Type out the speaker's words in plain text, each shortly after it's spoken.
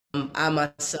I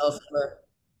myself am a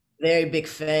very big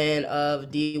fan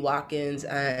of D. Watkins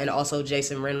and also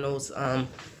Jason Reynolds.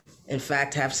 In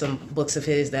fact, have some books of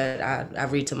his that I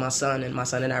read to my son, and my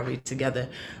son and I read together.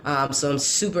 So I'm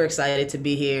super excited to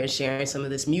be here and sharing some of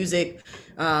this music.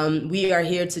 We are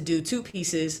here to do two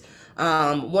pieces.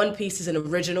 One piece is an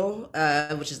original,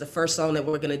 which is the first song that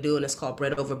we're going to do, and it's called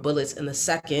Bread Over Bullets. And the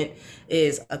second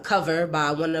is a cover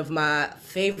by one of my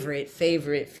favorite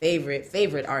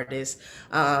artists,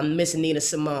 Miss Nina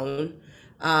Simone.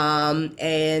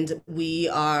 And we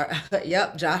are,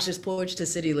 yep, Josh's Porch to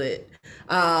City Lit.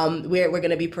 We're going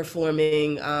to be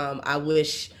performing I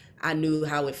Wish I Knew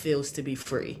How It Feels to Be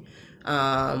Free.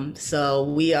 So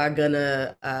we are going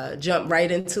to jump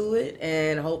right into it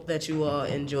and hope that you all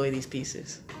enjoy these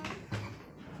pieces.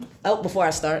 Oh, before I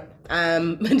start,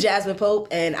 I'm Jasmine Pope,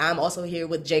 and I'm also here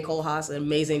with J. Cole Haas, an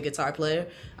amazing guitar player.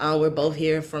 We're both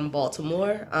here from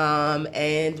Baltimore,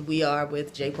 and we are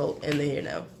with J. Pope in the Here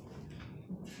Now.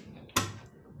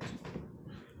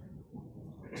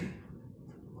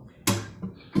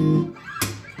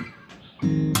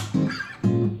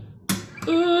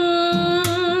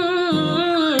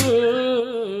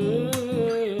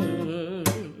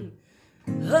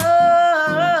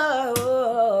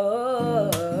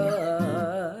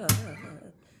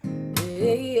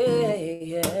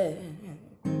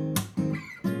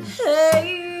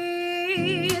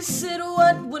 Hey, said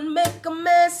what would make a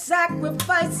man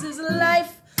sacrifice his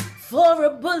life for a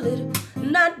bullet?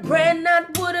 Not bread,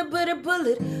 not water, but a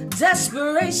bullet.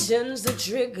 Desperation's the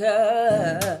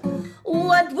trigger.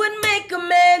 What would make a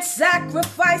man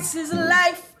sacrifice his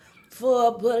life for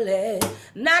a bullet?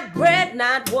 Not bread,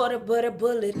 not water, but a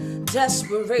bullet.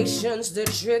 Desperation's the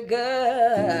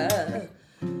trigger.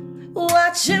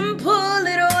 Watch him pull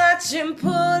it, watch him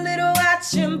pull it,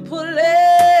 watch him pull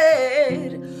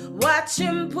it. Watch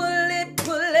him pull it,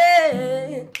 pull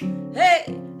it.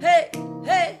 Hey, hey,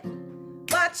 hey.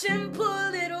 Watch him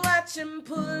pull it, watch him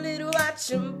pull it, watch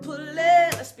him pull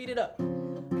it. Let's speed it up.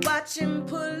 Watch him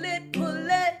pull it, pull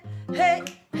it. Hey,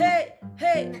 hey,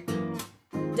 hey.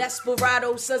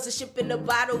 Desperado, censorship in the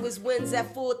bottle. His wins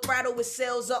at full throttle. His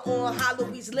sales are on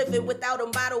hollow. He's living without a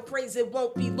motto. Praise it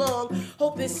won't be long.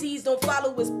 Hope his seeds don't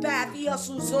follow his path. He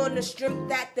hustles on the strength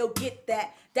that they'll get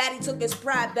that. Daddy took his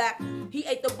pride back. He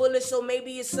ate the bullet, so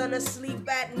maybe his son asleep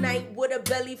at night with a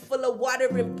belly full of water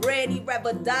and bread. He'd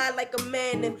rather die like a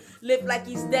man than live like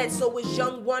he's dead. So his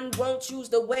young one won't choose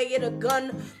the way of the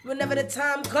gun. Whenever the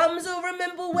time comes, he'll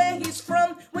remember where he's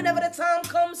from. Whenever the time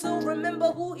comes, he'll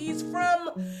remember who he's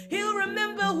from. He'll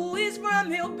remember who he's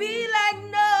from. He'll be like,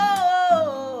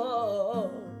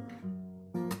 no,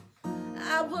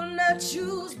 I will not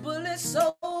choose bullets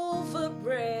over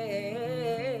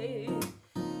bread.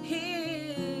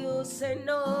 He'll say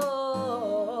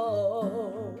no,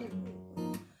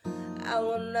 I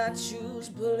will not choose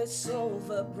bullets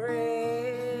over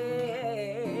bread.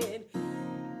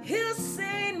 He'll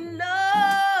say no,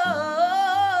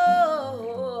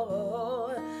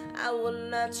 I will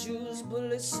not choose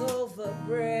bullets over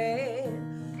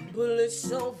bread. Bullets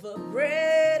over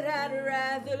bread, I'd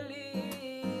rather leave.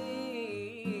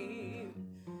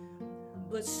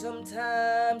 But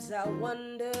sometimes I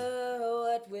wonder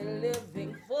what we're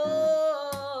living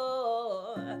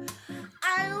for.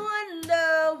 I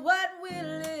wonder what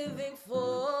we're living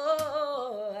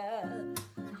for.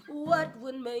 What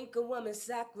would make a woman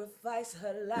sacrifice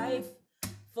her life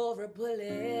for a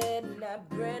bullet? Not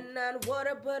bread, not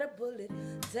water, but a bullet.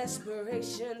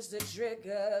 Desperation's the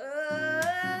trigger.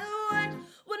 What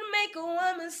would make a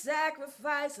woman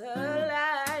sacrifice her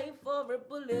life for a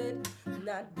bullet?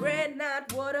 Not bread,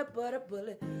 not water, but a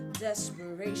bullet.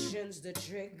 Desperation's the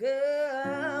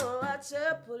trigger. Watch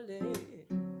her pull it.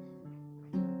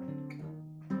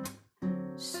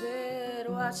 Said,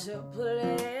 watch her pull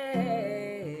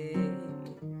it.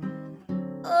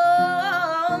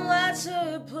 Oh, watch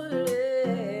her pull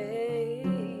it.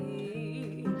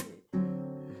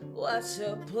 Watch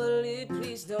her pull it.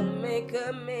 Please don't make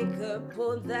her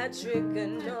pull that trigger,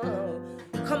 no.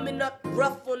 Coming up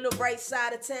rough on the right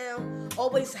side of town.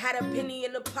 Always had a penny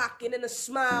in the pocket and a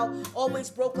smile.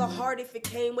 Always broke her heart if it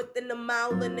came within a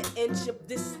mile and an inch of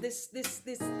this.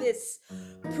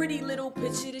 Pretty little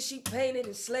picture that she painted,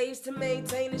 and slaves to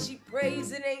maintain it. She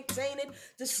prays it ain't tainted.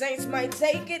 The saints might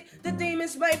take it, the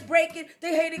demons might break it.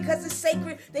 They hate it cause it's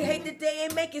sacred. They hate that they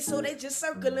ain't make it, so they just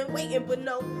circling, waiting. But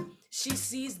no, she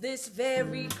sees this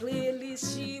very clearly.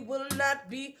 She will not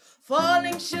be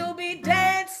falling. She'll be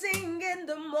dancing in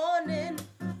the morning.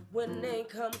 When they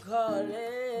come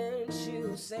calling,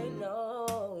 she'll say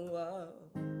no.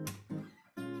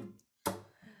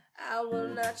 I will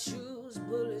not choose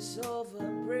bullets over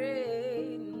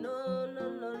bread, no.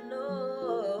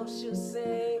 she'll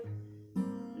say,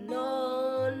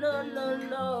 no, no, no,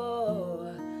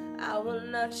 no, I will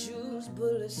not choose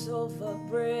bullets over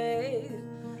bread.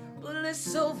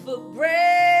 Bullets over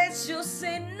bread, she'll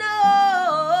say, no,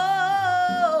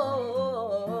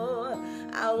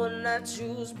 I will not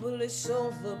choose bullets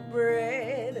over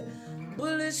bread.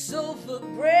 Bullets over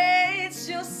bread,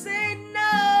 she'll say, no,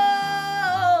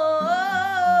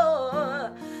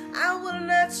 I will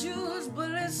not choose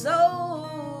bullets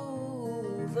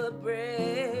over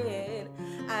bread.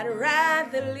 I'd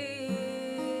rather live,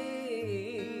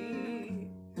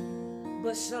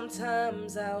 but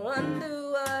sometimes I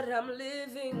wonder what I'm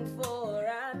living for.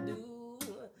 I do.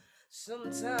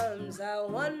 Sometimes I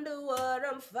wonder what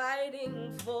I'm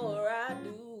fighting for. I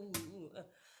do.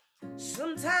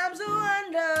 Sometimes I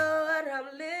wonder what I'm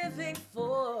living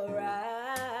for.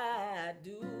 I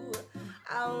do.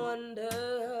 I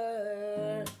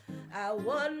wonder, I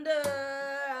wonder,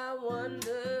 I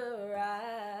wonder,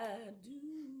 I do.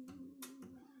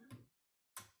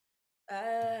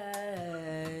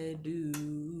 I do.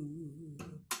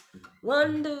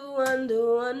 Wonder,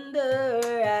 wonder, wonder,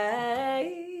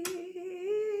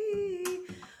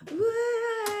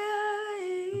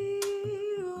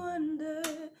 wonder,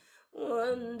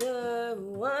 wonder,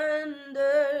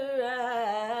 wonder,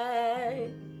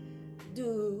 I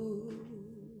do.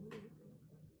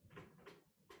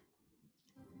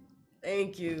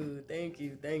 Thank you, thank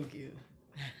you, thank you.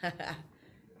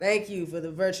 Thank you for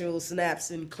the virtual snaps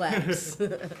and claps.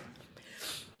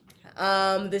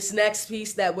 This next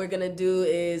piece that we're gonna do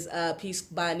is a piece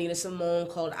by Nina Simone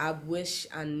called "I Wish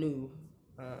I Knew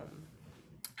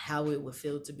How It Would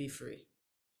Feel to Be Free."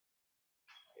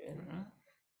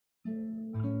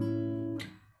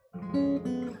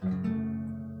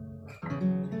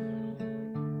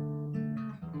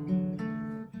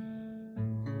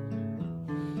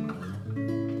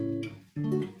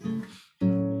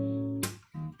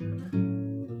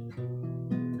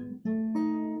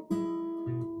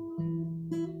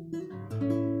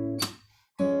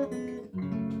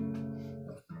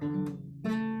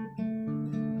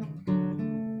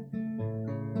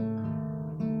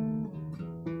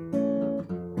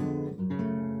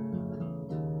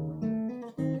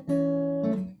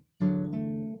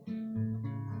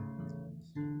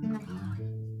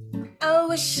 I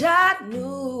wish I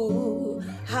knew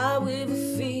how it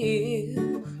would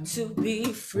feel to be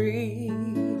free.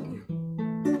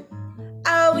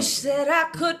 I wish that I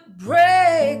could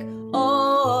break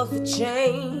all the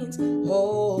chains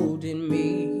holding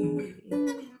me.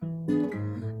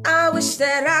 I wish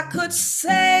that I could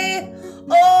say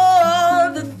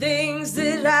all the things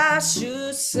that I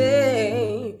should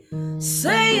say.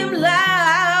 Say 'em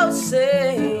loud,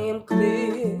 say 'em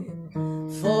clear,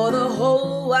 for the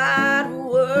whole wide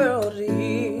world to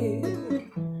hear.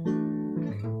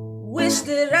 Wish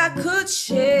that I could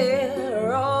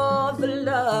share all the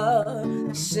love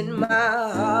that's in my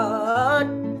heart.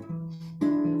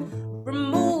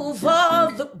 Remove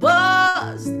all the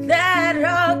bars that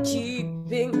are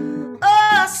keeping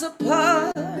us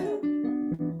apart.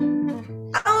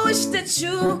 I wish that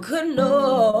you could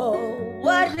know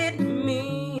what it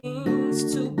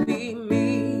means to be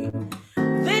me.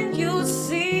 Then you'll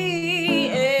see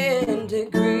and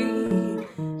agree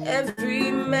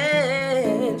every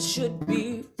man should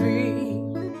be free.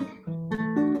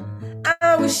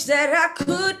 I wish that I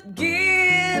could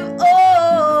give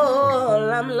all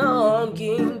I'm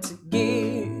longing to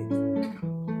give.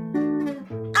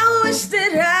 I wish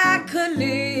that I could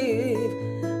live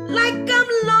like I'm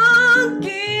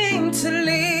longing to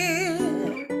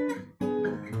live.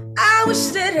 I wish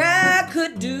that I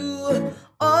could do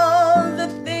all the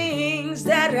things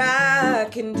that I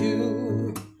can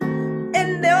do.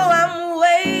 And though I'm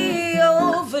way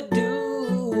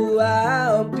overdue,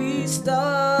 I'll be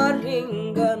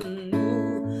starting anew.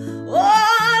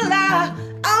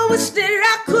 I wish that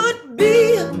I could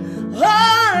be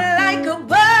like a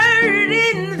bird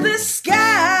in the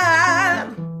sky.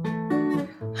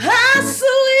 How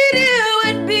sweet it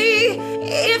would be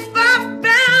if I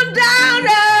found out I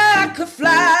could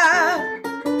fly.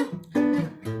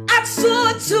 I'd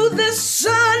soar to the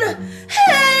sun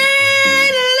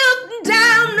and look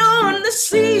down on the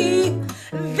sea.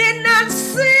 Then I'd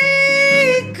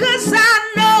sing 'cause I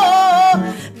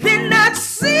know. Then I'd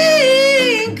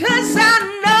sing 'cause I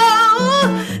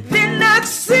know. Then I'd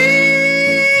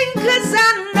sing 'cause I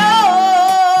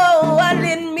know what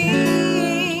it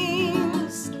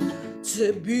means to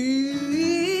be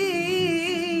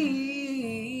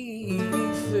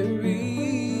free.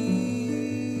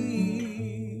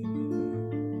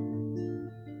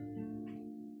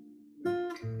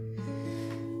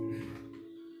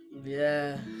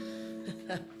 Yeah.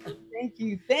 Thank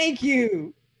you. Thank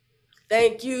you.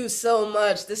 Thank you so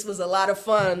much. This was a lot of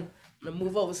fun. I'm gonna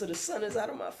move over so the sun is out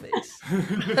of my face.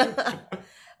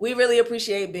 We really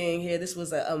appreciate being here. This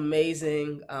was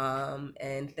amazing,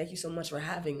 and thank you so much for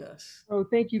having us. Oh,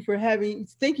 thank you for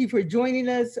joining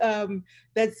us.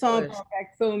 That Of song course. brought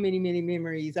back so many, many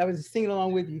mememories. I was singing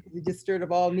along with you because it just stirred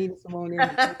up all Nina Simone in me.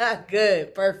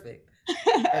 Good, perfect,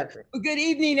 perfect. Well, good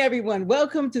evening, everyone.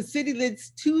 Welcome to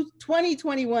CityLit's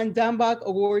 2021 Dambach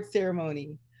Award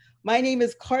ceremony. My name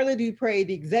is Carla Dupre,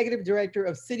 the Executive Director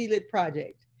of CityLit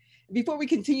Project. Before we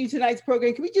continue tonight's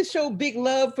program, can we just show big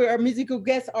love for our musical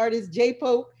guest artist, J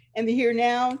Pope and the Here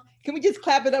Now? Can we just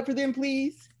clap it up for them,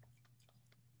 please?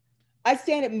 I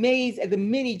stand amazed at the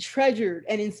many treasured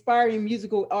and inspiring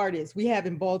musical artists we have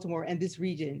in Baltimore and this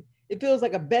region. It feels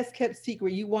like a best kept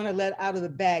secret you want to let out of the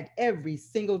bag every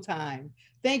single time.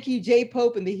 Thank you, J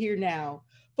Pope and the Here Now.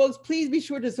 Folks, please be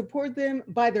sure to support them,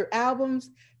 buy their albums.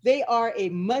 They are a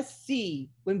must see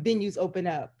when venues open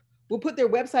up. We'll put their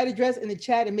website address in the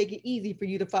chat and make it easy for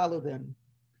you to follow them.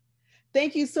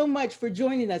 Thank you so much for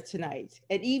joining us tonight,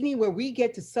 an evening where we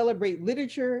get to celebrate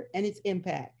literature and its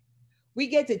impact. We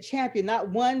get to champion not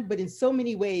one, but in so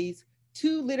many ways,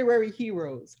 two literary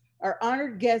heroes, our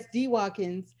honored guest, Dee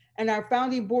Watkins, and our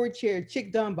founding board chair,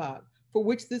 Chic Dambach, for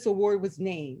which this award was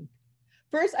named.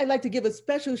 First, I'd like to give a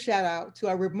special shout out to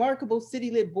our remarkable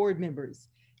CityLit board members.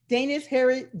 Dana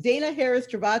Harris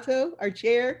Travato, our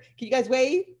chair. Can you guys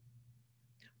wave?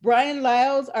 Brian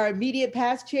Lyles, our immediate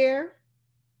past chair.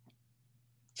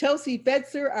 Chelsea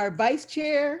Fetzer, our vice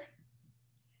chair.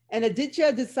 And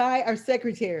Aditya Desai, our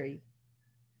secretary.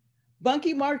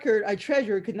 Bunky Markert, our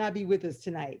treasurer, could not be with us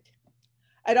tonight.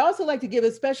 I'd also like to give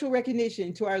a special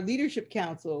recognition to our leadership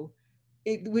council,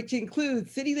 which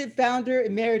includes CityLit founder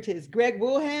emeritus Greg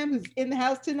Wilhelm, who's in the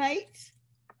house tonight.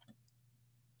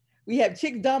 We have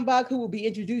Chic Dambach, who will be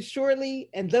introduced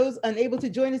shortly, and those unable to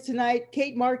join us tonight,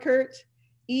 Kate Markert,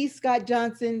 E. Scott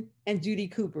Johnson, and Judy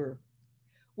Cooper.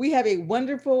 We have a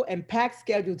wonderful and packed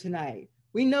schedule tonight.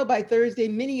 We know by Thursday,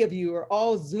 many of you are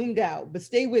all zoomed out, but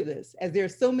stay with us as there are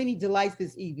so many delights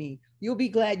this evening. You'll be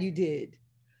glad you did.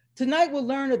 Tonight, we'll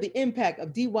learn of the impact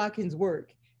of Dee Watkins'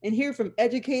 work and hear from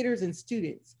educators and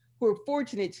students who are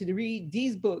fortunate to read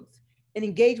Dee's books and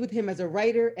engage with him as a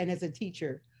writer and as a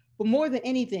teacher. But more than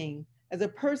anything, as a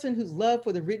person whose love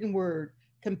for the written word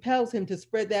compels him to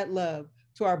spread that love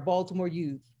to our Baltimore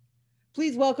youth.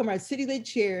 Please welcome our CityLit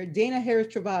chair, Dana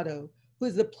Harris Travato, who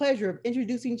has the pleasure of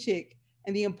introducing Chic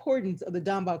and the importance of the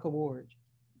Dambach Award.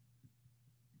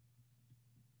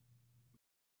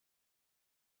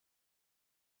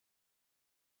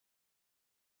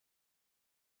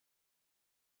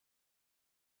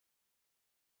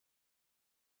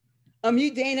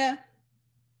 Unmute, Dana.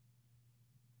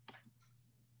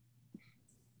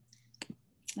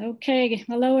 Okay,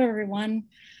 hello everyone.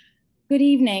 Good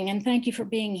evening and thank you for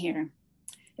being here.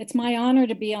 It's my honor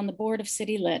to be on the board of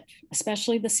CityLit,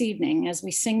 especially this evening as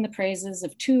we sing the praises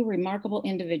of two remarkable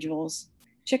individuals,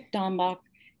 Chic Dambach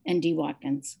and Dee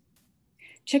Watkins.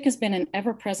 Chic has been an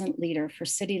ever-present leader for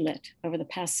CityLit over the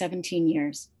past 17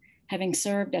 years, having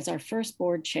served as our first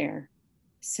board chair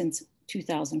since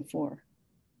 2004.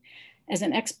 As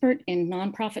an expert in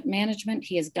nonprofit management,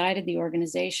 he has guided the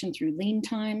organization through lean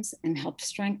times and helped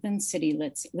strengthen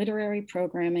CityLit's literary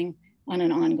programming on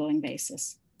an ongoing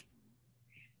basis.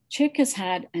 Chic has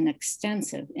had an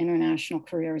extensive international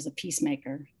career as a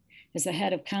peacemaker, as the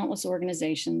head of countless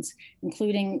organizations,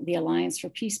 including the Alliance for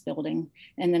Peace Building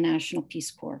and the National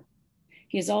Peace Corps.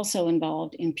 He is also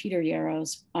involved in Peter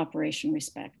Yarrow's Operation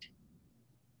Respect.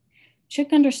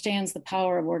 Chic understands the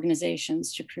power of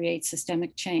organizations to create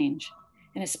systemic change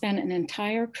and has spent an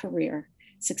entire career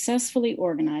successfully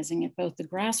organizing at both the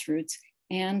grassroots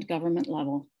and government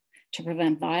level to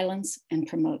prevent violence and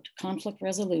promote conflict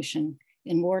resolution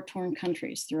in war-torn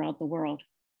countries throughout the world.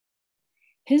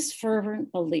 His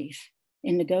fervent belief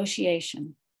in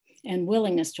negotiation and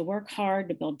willingness to work hard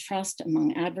to build trust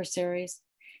among adversaries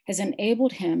has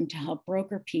enabled him to help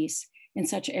broker peace in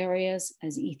such areas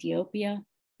as Ethiopia,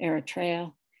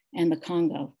 Eritrea, and the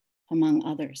Congo, among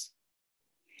others.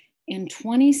 In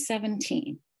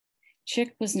 2017,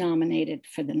 Chic was nominated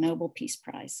for the Nobel Peace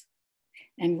Prize,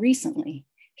 and recently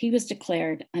he was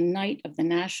declared a Knight of the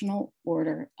National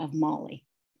Order of Mali.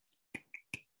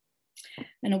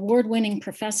 An award-winning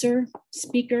professor,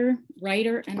 speaker,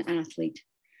 writer, and athlete,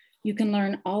 you can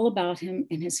learn all about him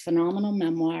in his phenomenal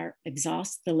memoir,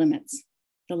 Exhaust the Limits,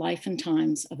 The Life and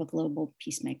Times of a Global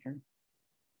Peacemaker.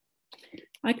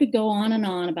 I could go on and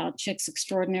on about Chic's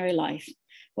extraordinary life,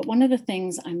 but one of the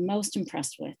things I'm most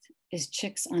impressed with is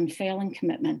Chic's unfailing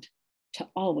commitment to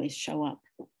always show up.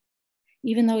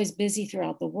 Even though he's busy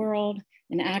throughout the world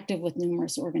and active with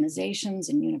numerous organizations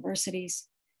and universities,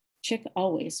 Chic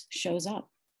always shows up.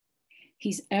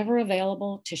 He's ever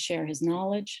available to share his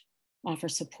knowledge, offer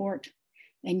support,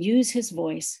 and use his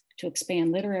voice to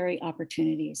expand literary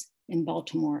opportunities in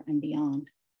Baltimore and beyond.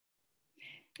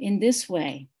 In this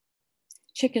way,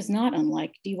 Chic is not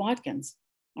unlike Dee Watkins,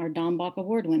 our Dambach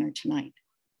Award winner tonight.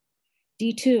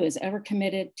 Dee too is ever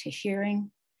committed to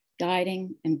hearing,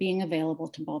 guiding, and being available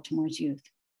to Baltimore's youth.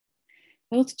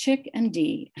 Both Chic and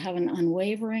Dee have an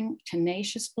unwavering,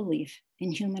 tenacious belief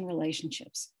in human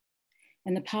relationships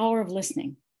and the power of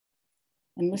listening,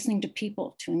 and listening to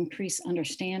people to increase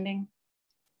understanding,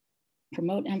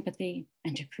 promote empathy,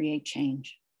 and to create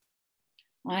change.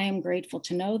 I am grateful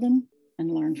to know them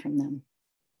and learn from them.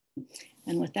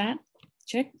 And with that,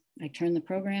 Chic, I turn the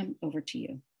program over to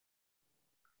you.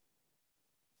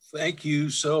 Thank you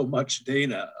so much,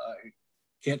 Dana. I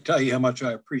can't tell you how much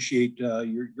I appreciate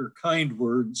your kind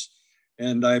words.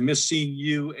 And I miss seeing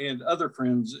you and other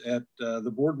friends at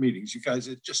the board meetings. You guys,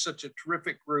 it's just such a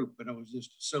terrific group. And I was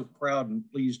just so proud and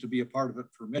pleased to be a part of it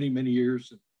for many, many years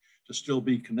and to still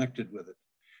be connected with it.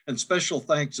 And special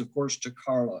thanks, of course, to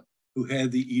Carla, who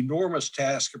had the enormous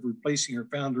task of replacing her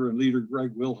founder and leader,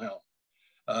 Greg Wilhelm.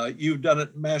 You've done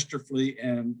it masterfully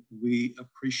and we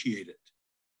appreciate it.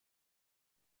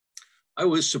 I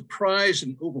was surprised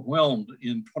and overwhelmed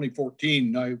in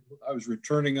 2014. I was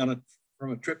returning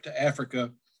from a trip to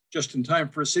Africa just in time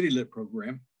for a CityLit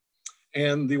program,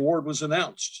 and the award was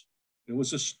announced. It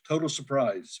was a total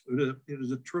surprise. It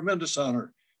is a tremendous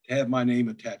honor to have my name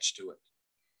attached to it.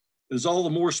 It is all the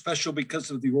more special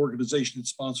because of the organization it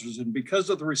sponsors and because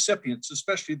of the recipients,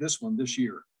 especially this one this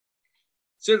year.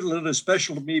 CityLit is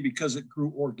special to me because it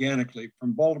grew organically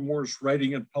from Baltimore's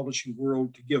writing and publishing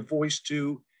world to give voice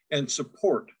to and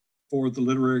support for the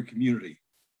literary community.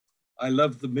 I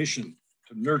love the mission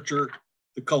to nurture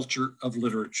the culture of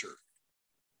literature.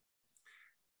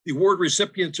 The award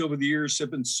recipients over the years have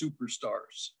been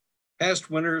superstars. Past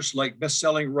winners like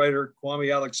best-selling writer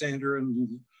Kwame Alexander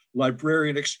and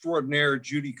librarian extraordinaire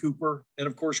Judy Cooper, and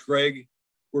of course Greg,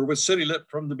 were with CityLit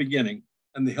from the beginning,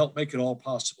 and they helped make it all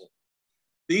possible.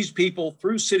 These people,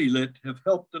 through CityLit, have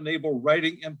helped enable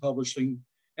writing and publishing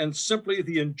and simply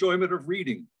the enjoyment of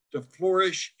reading to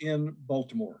flourish in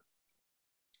Baltimore.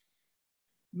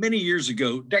 Many years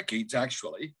ago, decades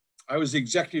actually, I was the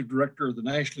executive director of the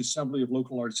National Assembly of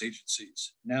Local Arts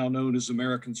Agencies, now known as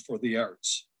Americans for the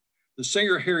Arts. The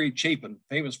singer Harry Chapin,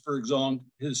 famous for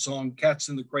his song Cats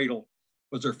in the Cradle,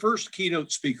 was our first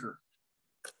keynote speaker.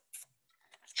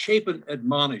 Chapin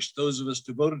admonished those of us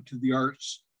devoted to the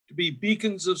arts to be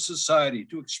beacons of society,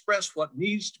 to express what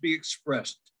needs to be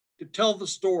expressed, to tell the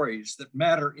stories that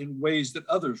matter in ways that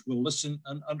others will listen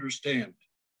and understand.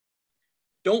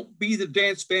 Don't be the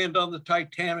dance band on the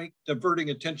Titanic, diverting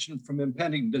attention from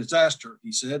impending disaster,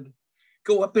 he said.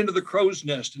 Go up into the crow's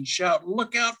nest and shout,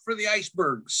 look out for the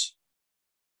icebergs.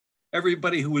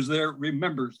 Everybody who was there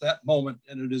remembers that moment,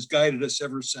 and it has guided us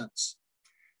ever since.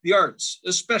 The arts,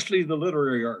 especially the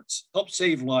literary arts, help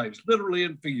save lives, literally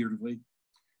and figuratively.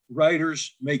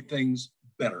 Writers make things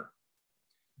better.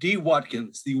 Dee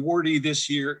Watkins, the awardee this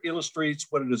year, illustrates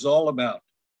what it is all about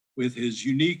with his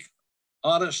unique,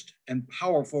 honest, and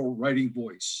powerful writing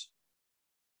voice.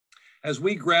 As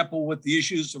we grapple with the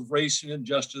issues of race and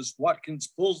injustice, Watkins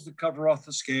pulls the cover off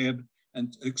the scab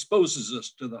and exposes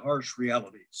us to the harsh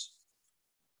realities.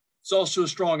 He's also a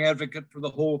strong advocate for the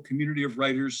whole community of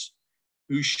writers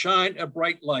who shine a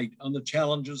bright light on the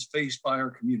challenges faced by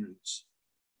our communities.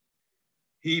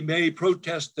 He may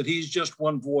protest that he's just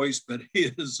one voice, but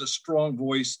he is a strong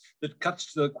voice that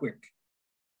cuts to the quick.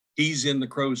 He's in the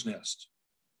crow's nest.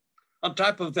 On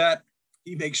top of that,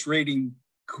 he makes reading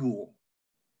cool.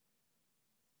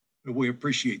 And we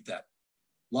appreciate that.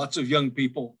 Lots of young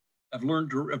people have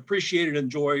learned to appreciate and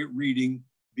enjoy reading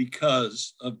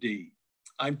because of Dee.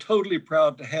 I'm totally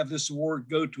proud to have this award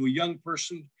go to a young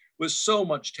person with so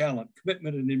much talent,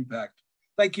 commitment, and impact.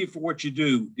 Thank you for what you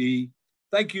do, Dee.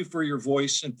 Thank you for your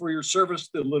voice and for your service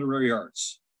to the literary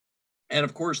arts. And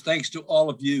of course, thanks to all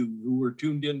of you who were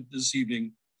tuned in this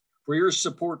evening for your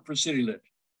support for CityLit.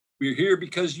 We're here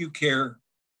because you care.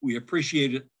 We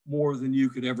appreciate it more than you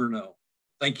could ever know.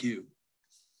 Thank you.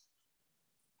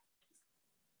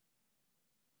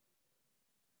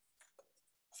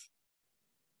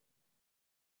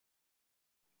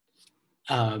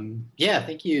 Yeah,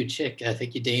 thank you, Chic.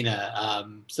 Thank you,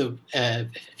 Dana.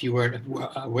 If you weren't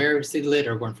aware of CityLit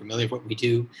or weren't familiar with what we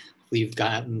do, we've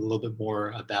gotten a little bit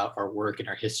more about our work and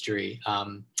our history.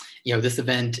 This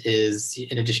event is,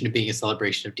 in addition to being a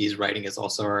celebration of Dee's writing, is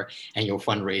also our annual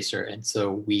fundraiser. And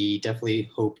so we definitely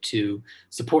hope to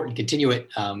support and continue it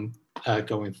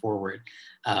going forward.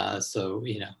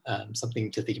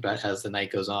 Something to think about as the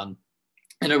night goes on.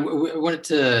 And I wanted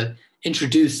to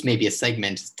introduce maybe a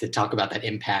segment to talk about that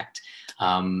impact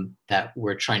that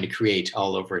we're trying to create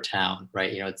all over town,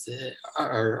 right? It's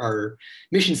our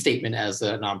mission statement as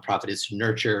a nonprofit is to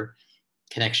nurture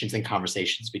connections and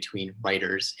conversations between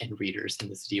writers and readers in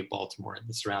the city of Baltimore and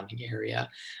the surrounding area.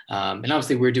 And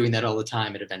obviously we're doing that all the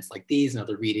time at events like these and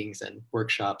other readings and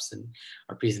workshops and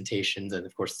our presentations, and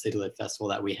of course the CityLit Festival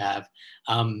that we have.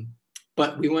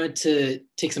 But we wanted to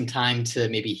take some time to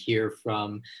maybe hear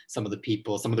from some of the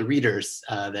people, some of the readers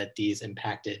that Dee's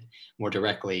impacted more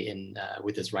directly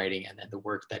with his writing and the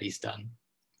work that he's done.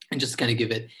 And just kind of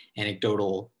give it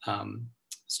anecdotal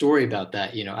story about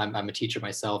that. I'm a teacher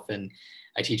myself, and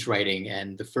I teach writing,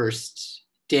 and the first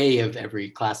day of every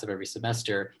class of every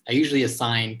semester, I usually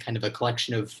assign kind of a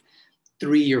collection of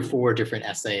 3 or 4 different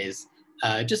essays,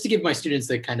 just to give my students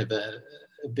a kind of a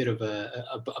bit of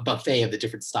a buffet of the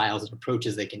different styles and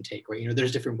approaches they can take, right?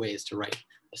 There's different ways to write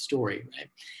a story, right?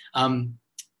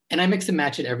 And I mix and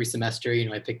match it every semester.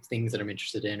 I pick things that I'm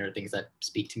interested in or things that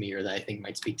speak to me or that I think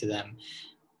might speak to them.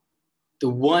 The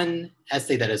one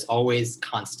essay that is always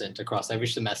constant across every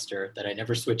semester that I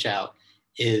never switch out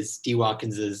is D.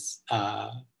 Watkins's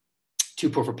Too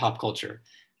Poor for Pop Culture,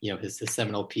 his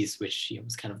seminal piece, which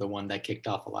was kind of the one that kicked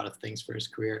off a lot of things for his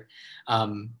career.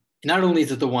 Not only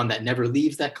is it the one that never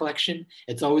leaves that collection,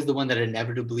 it's always the one that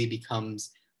inevitably becomes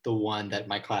the one that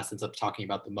my class ends up talking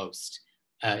about the most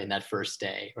in that first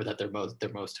day, or that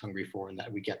they're most hungry for and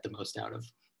that we get the most out of.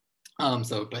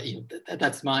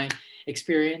 That's my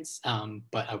experience.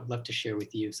 But I would love to share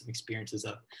with you some experiences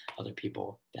of other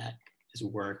people that his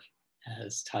work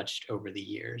has touched over the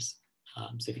years.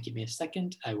 So if you give me a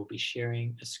second, I will be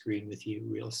sharing a screen with you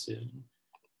real soon.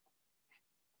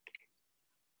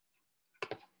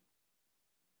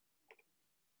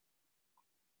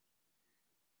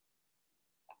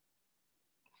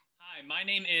 Hi, my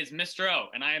name is Mr. O,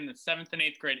 and I am the 7th and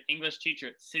 8th grade English teacher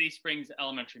at City Springs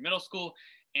Elementary Middle School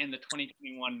and the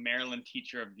 2021 Maryland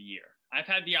Teacher of the Year. I've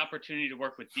had the opportunity to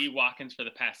work with D. Watkins for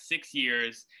the past 6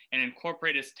 years and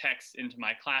incorporate his texts into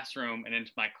my classroom and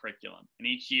into my curriculum. And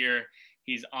each year,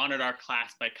 he's honored our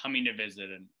class by coming to visit.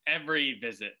 And every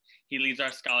visit, he leaves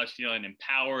our scholars feeling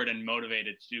empowered and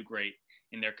motivated to do great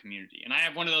in their community. And I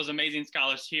have one of those amazing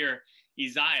scholars here,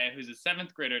 Isaiah, who's a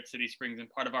 7th grader at City Springs and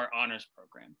part of our honors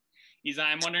program. Isaiah,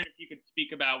 I'm wondering if you could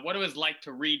speak about what it was like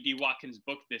to read D. Watkins'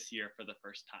 book this year for the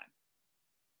first time.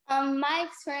 My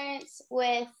experience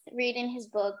with reading his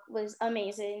book was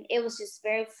amazing. It was just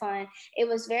very fun. It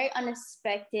was very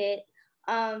unexpected.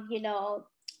 All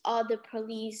the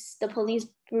police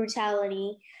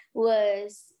brutality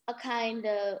was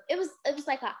it was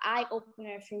like an eye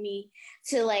opener for me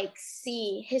to like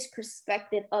see his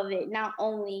perspective of it. Not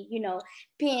only,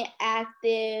 being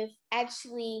active,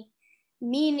 actually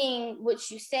meaning what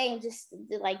you say and just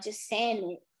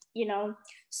saying it.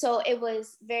 So it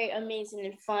was very amazing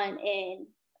and fun, and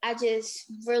I just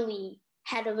really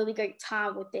had a really great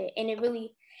time with it. And it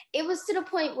was to the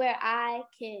point where I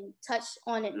can touch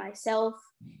on it myself,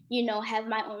 have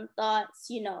my own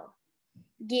thoughts,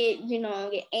 get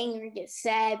angry, get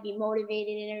sad, be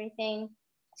motivated and everything.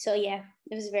 So yeah,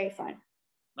 it was very fun.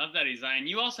 Love that, Isaiah. And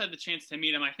you also had the chance to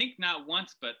meet him, I think not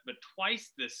once, but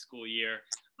twice this school year,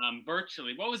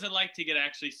 virtually. What was it like to get to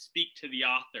actually speak to the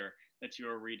author that you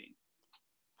were reading?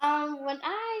 When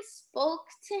I spoke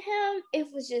to him,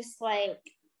 it was just like,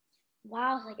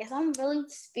 wow, like if I'm really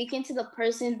speaking to the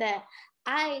person that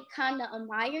I kind of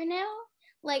admire now,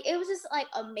 like it was just like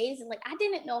amazing. Like I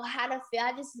didn't know how to feel.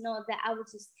 I just know that I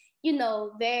was just,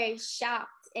 very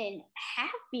shocked and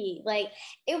happy. Like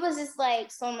it was just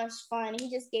like so much fun. He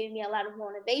just gave me a lot of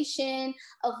motivation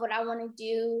of what I want to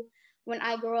do when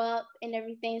I grow up and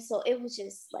everything. So it was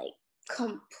just like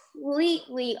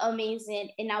completely amazing,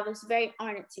 and I was very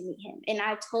honored to meet him, and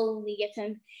I totally give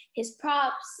him his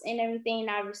props and everything.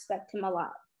 I respect him a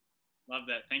lot. Love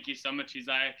that. Thank you so much,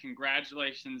 Isaiah.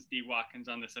 Congratulations, D. Watkins,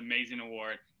 on this amazing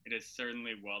award. It is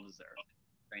certainly well deserved.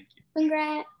 Thank you.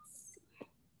 Congrats.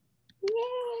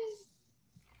 Yay.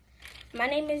 My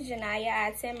name is Janaya. I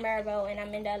attend Maribel, and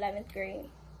I'm in the 11th grade.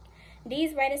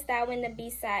 Dee's writing style when the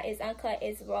B-side is uncut,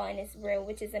 it's raw, and it's real,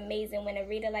 which is amazing when a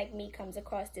reader like me comes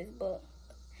across this book.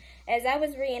 As I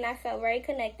was reading, I felt very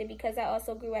connected because I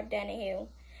also grew up down the hill.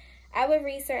 I would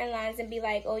read certain lines and be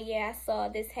like, oh yeah, I saw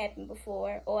this happen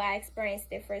before, or I experienced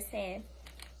it firsthand.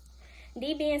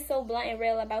 Dee being so blunt and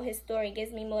real about his story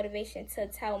gives me motivation to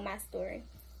tell my story.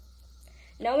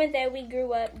 Knowing that we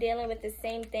grew up dealing with the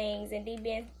same things and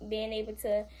being able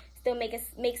to still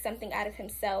make something out of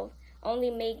himself only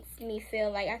makes me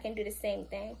feel like I can do the same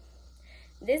thing.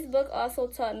 This book also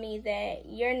taught me that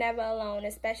you're never alone,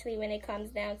 especially when it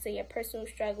comes down to your personal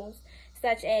struggles,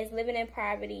 such as living in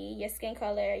poverty, your skin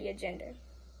color, your gender.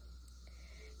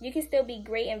 You can still be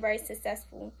great and very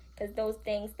successful because those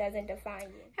things doesn't define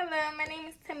you. Hello, my name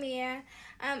is Tamia.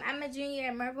 I'm a junior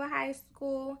at Merville High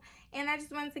School, and I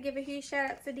just wanted to give a huge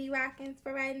shout out to D. Watkins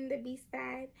for writing the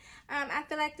B-side. I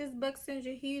feel like this book sends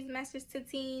a huge message to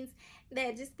teens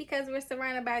that just because we're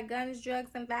surrounded by guns,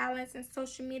 drugs, and violence, and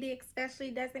social media especially,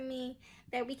 doesn't mean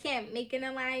that we can't make it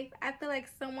in life. I feel like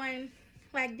someone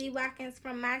like D. Watkins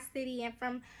from my city and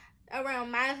from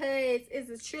around my hood is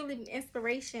a truly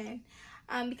inspiration.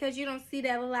 Because you don't see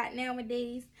that a lot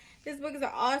nowadays. This book is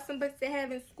an awesome book to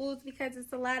have in schools because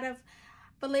it's a lot of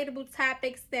relatable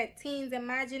topics that teens in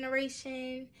my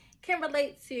generation can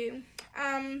relate to.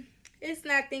 It's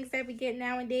not things that we get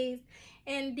nowadays.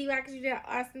 And D. Watkins, you did an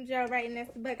awesome job writing this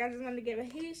book. I just wanted to give a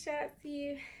huge shout out to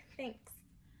you. Thanks.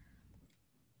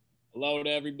 Hello to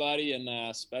everybody, and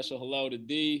a special hello to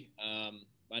D.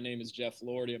 My name is Jeff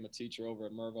Lordy. I'm a teacher over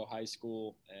at Merville High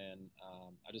School, and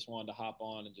I just wanted to hop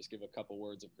on and just give a couple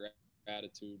words of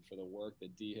gratitude for the work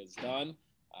that D has done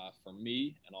for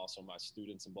me and also my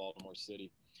students in Baltimore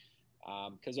City.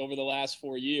 Because over the last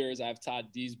 4 years, I've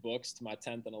taught D's books to my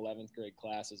 10th and 11th grade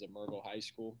classes at Merville High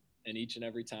School, and each and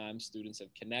every time, students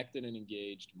have connected and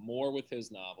engaged more with his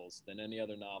novels than any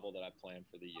other novel that I planned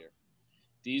for the year.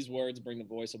 D's words bring the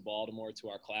voice of Baltimore to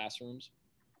our classrooms,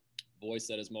 voice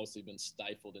that has mostly been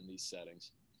stifled in these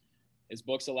settings. His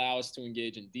books allow us to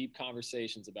engage in deep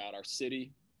conversations about our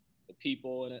city, the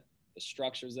people in it, the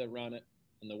structures that run it,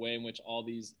 and the way in which all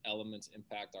these elements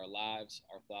impact our lives,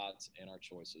 our thoughts, and our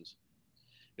choices.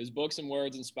 His books and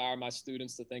words inspire my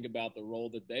students to think about the role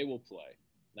that they will play,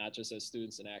 not just as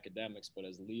students in academics, but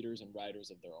as leaders and writers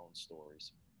of their own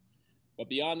stories. But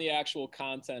beyond the actual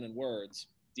content and words,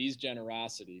 D's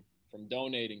generosity, from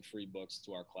donating free books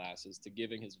to our classes to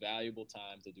giving his valuable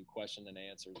time to do question and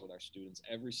answers with our students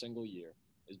every single year,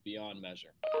 is beyond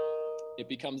measure. It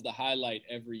becomes the highlight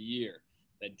every year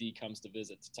that D comes to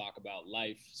visit to talk about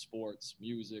life, sports,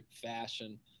 music,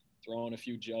 fashion, throw in a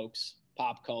few jokes,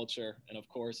 pop culture, and of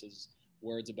course his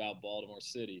words about Baltimore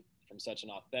City from such an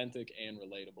authentic and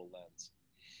relatable lens.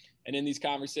 And in these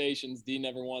conversations, D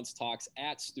never once talks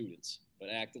at students, but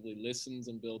actively listens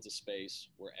and builds a space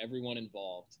where everyone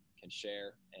involved can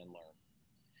share and learn.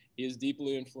 He has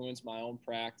deeply influenced my own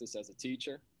practice as a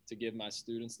teacher to give my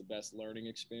students the best learning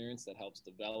experience that helps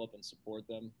develop and support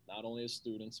them, not only as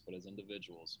students, but as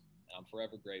individuals. And I'm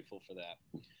forever grateful for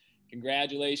that.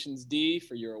 Congratulations, D,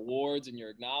 for your awards and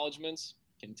your acknowledgements.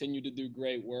 Continue to do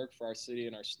great work for our city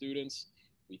and our students.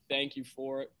 We thank you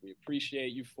for it. We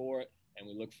appreciate you for it. And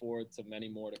we look forward to many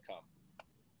more to come.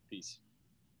 Peace.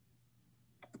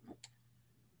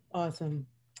 Awesome.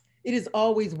 It is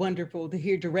always wonderful to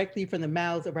hear directly from the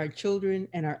mouths of our children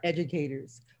and our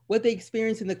educators, what they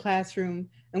experience in the classroom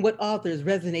and what authors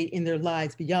resonate in their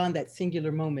lives beyond that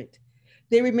singular moment.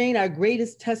 They remain our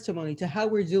greatest testimony to how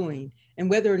we're doing and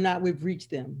whether or not we've reached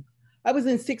them. I was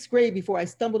in 6th grade before I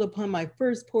stumbled upon my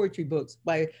first poetry books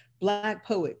by Black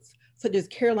poets, such as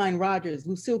Caroline Rogers,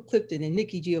 Lucille Clifton, and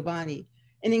Nikki Giovanni,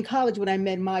 and in college when I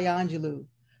met Maya Angelou.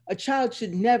 A child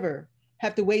should never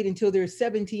have to wait until they're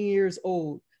 17 years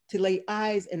old to lay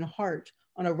eyes and heart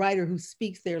on a writer who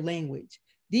speaks their language.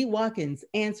 D. Watkins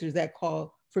answers that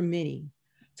call for many.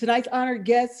 Tonight's honored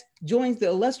guest joins the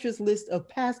illustrious list of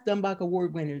past Dambach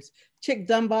Award winners, Chic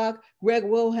Dambach, Greg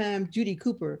Wilhelm, Judy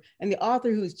Cooper, and the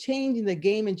author who's changing the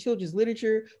game in children's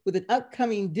literature with an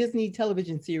upcoming Disney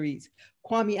television series,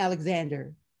 Kwame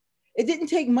Alexander. It didn't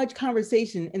take much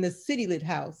conversation in the CityLit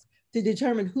house to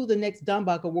determine who the next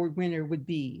Dambach Award winner would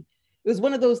be. It was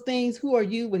one of those things, who are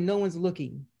you when no one's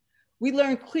looking? We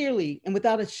learned clearly and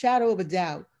without a shadow of a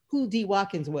doubt who D.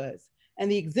 Watkins was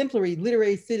and the exemplary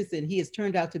literary citizen he has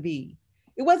turned out to be.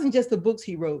 It wasn't just the books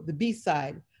he wrote, The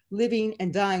B-Side, Living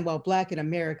and Dying While Black in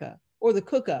America, or The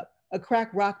Cook-Up, a crack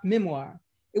rock memoir.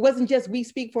 It wasn't just We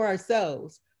Speak for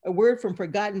Ourselves, a word from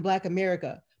forgotten Black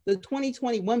America, the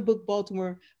 2021 Book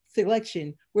Baltimore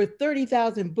selection where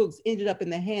 30,000 books ended up in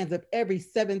the hands of every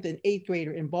 7th and 8th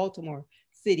grader in Baltimore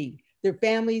City, their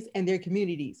families and their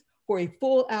communities, for a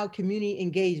full-out community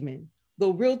engagement.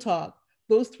 Though real talk,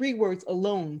 those 3 words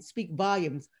alone speak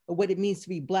volumes of what it means to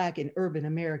be Black in urban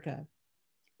America.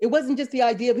 It wasn't just the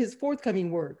idea of his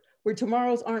forthcoming work, Where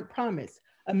Tomorrows Aren't Promised,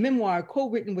 a memoir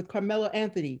co-written with Carmelo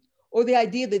Anthony, or the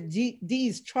idea that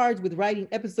D's charged with writing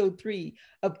episode 3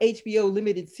 of HBO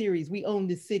limited series, We Own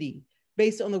This City.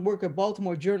 based on the work of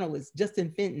Baltimore journalist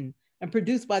Justin Fenton and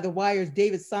produced by The Wire's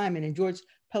David Simon and George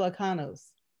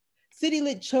Pelecanos.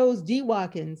 CityLit chose D.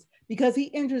 Watkins because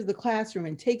he enters the classroom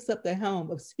and takes up the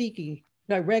helm of speaking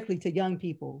directly to young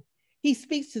people. He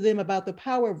speaks to them about the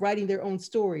power of writing their own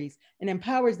stories and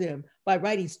empowers them by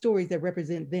writing stories that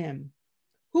represent them.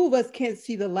 Who of us can't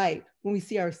see the light when we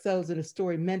see ourselves in a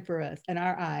story meant for us and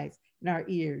our eyes and our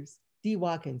ears? D.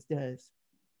 Watkins does.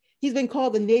 He's been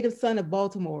called the native son of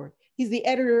Baltimore. He's the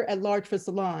editor at large for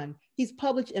Salon. He's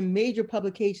published in major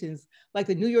publications like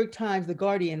the New York Times, The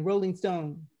Guardian, Rolling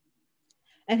Stone,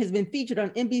 and has been featured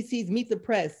on NBC's Meet the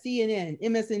Press, CNN,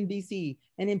 MSNBC,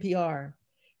 and NPR.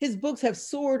 His books have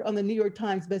soared on the New York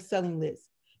Times bestselling list.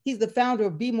 He's the founder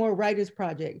of Be More Writers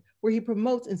Project, where he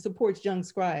promotes and supports young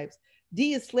scribes.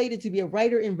 D is slated to be a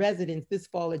writer in residence this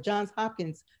fall at Johns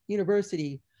Hopkins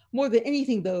University. More than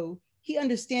anything though, he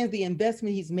understands the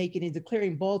investment he's making in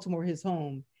declaring Baltimore his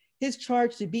home. His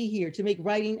charge to be here to make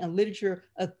writing and literature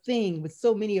a thing with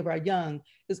so many of our young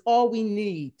is all we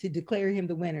need to declare him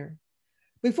the winner.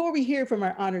 Before we hear from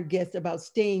our honored guest about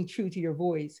staying true to your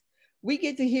voice, we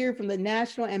get to hear from the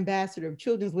National Ambassador of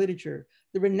Children's Literature,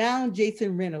 the renowned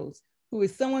Jason Reynolds, who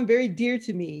is someone very dear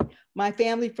to me, my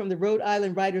family from the Rhode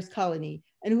Island Writers Colony,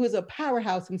 and who is a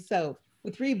powerhouse himself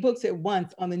with 3 books at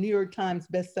once on the New York Times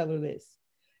bestseller list.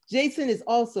 Jason is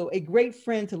also a great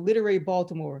friend to Literary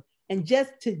Baltimore, and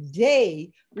just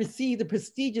today received the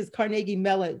prestigious Carnegie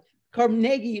Medal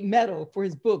for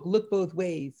his book, Look Both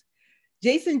Ways.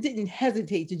 Jason didn't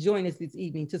hesitate to join us this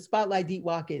evening to spotlight D.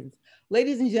 Watkins.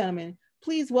 Ladies and gentlemen,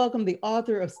 please welcome the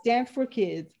author of Stamps for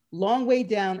Kids, Long Way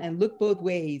Down, and Look Both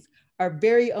Ways, our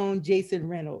very own Jason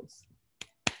Reynolds.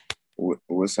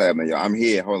 What's happening, y'all? I'm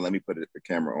here. Hold on, let me put the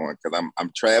camera on because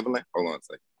I'm traveling. Hold on a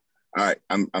second. All right,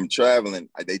 I'm traveling.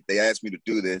 They asked me to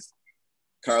do this.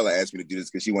 Carla asked me to do this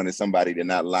because she wanted somebody to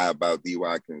not lie about D.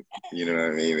 Watkins. You know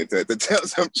what I mean? To tell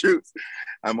some truth.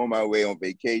 I'm on my way on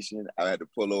vacation. I had to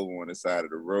pull over on the side of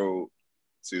the road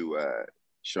to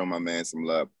show my man some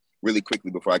love. Really quickly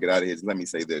before I get out of here, let me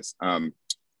say this.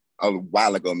 A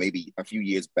while ago, maybe a few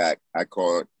years back, I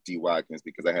called D. Watkins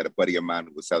because I had a buddy of mine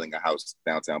who was selling a house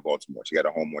downtown Baltimore. She had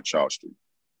a home on Charles Street.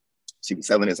 She was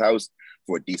selling his house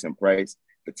for a decent price.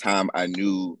 At the time, I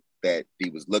knew that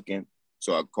D was looking.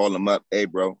 So I called him up. Hey,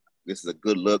 bro, this is a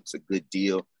good look. It's a good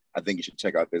deal. I think you should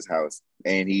check out this house.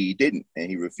 And he didn't. And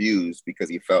he refused because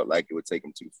he felt like it would take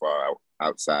him too far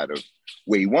outside of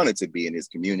where he wanted to be in his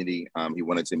community. He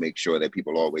wanted to make sure that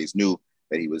people always knew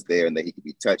that he was there and that he could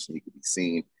be touched and he could be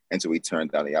seen. And so he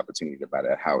turned down the opportunity to buy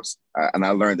that house. And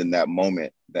I learned in that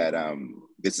moment that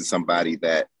this is somebody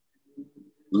that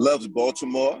loves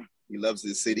Baltimore. He loves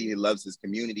his city. He loves his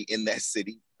community in that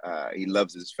city. He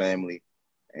loves his family.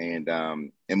 And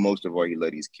most of all, he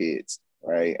loves these kids,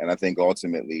 right? And I think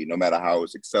ultimately, no matter how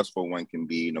successful one can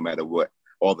be, no matter what,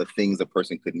 all the things a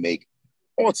person could make,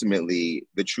 ultimately,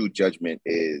 the true judgment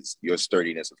is your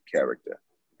sturdiness of character.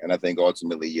 And I think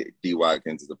ultimately, D.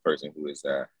 Watkins is a person who is,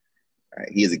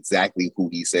 he is exactly who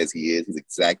he says he is. He's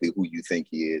exactly who you think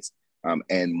he is,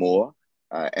 and more.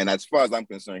 And as far as I'm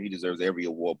concerned, he deserves every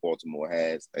award Baltimore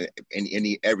has, and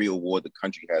every award the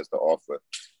country has to offer,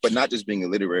 but not just being a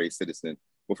literary citizen,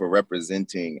 but for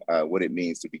representing what it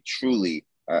means to be truly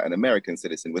an American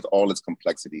citizen with all its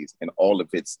complexities and all of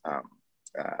its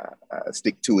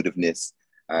stick-to-itiveness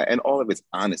and all of its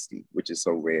honesty, which is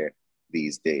so rare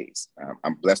these days.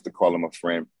 I'm blessed to call him a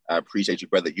friend. I appreciate you,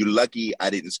 brother. You're lucky I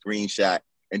didn't screenshot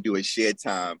and do a share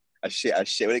time, what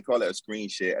they call it, a screen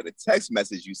share of the text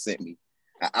message you sent me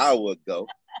an hour ago.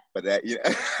 But that, you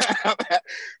know,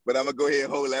 but I'm gonna go ahead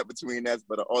and hold that between us.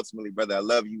 But ultimately, brother, I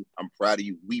love you. I'm proud of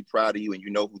you. We proud of you, and you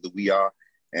know who the we are.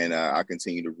 And I'll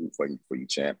continue to root for you,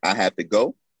 champ. I have to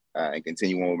go and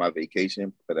continue on with my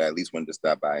vacation, but I at least wanted to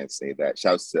stop by and say that.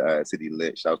 Shouts to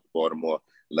CityLit. Shouts to Baltimore.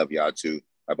 Love y'all too.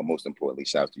 But most importantly,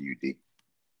 shouts to you, D.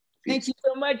 Peace. Thank you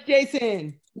so much,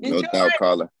 Jason. No doubt,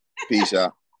 Carla. Peace,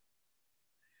 y'all.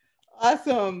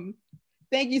 Awesome.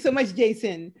 Thank you so much,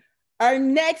 Jason. Our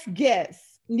next guest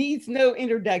needs no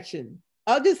introduction.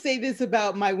 I'll just say this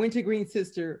about my wintergreen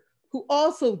sister, who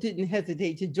also didn't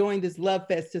hesitate to join this love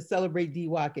fest to celebrate D.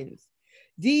 Watkins.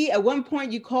 D, at one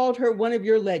point you called her one of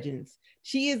your legends.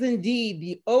 She is indeed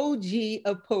the OG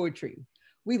of poetry.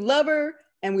 We love her,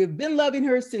 and we've been loving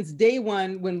her since day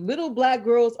one when little Black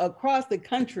girls across the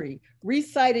country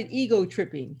recited Ego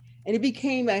Tripping, and it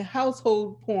became a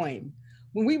household poem.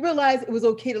 When we realized it was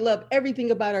okay to love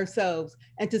everything about ourselves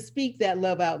and to speak that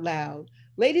love out loud.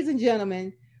 Ladies and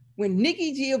gentlemen, when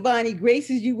Nikki Giovanni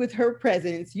graces you with her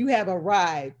presence, you have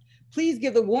arrived. Please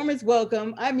give the warmest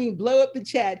welcome, I mean blow up the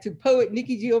chat, to poet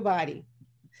Nikki Giovanni.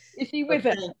 Is she with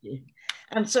us? Thank you.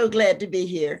 I'm so glad to be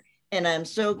here, and I'm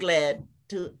so glad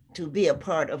to be a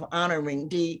part of honoring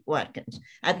Dee Watkins.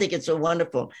 I think it's so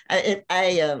wonderful.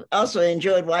 I also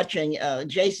enjoyed watching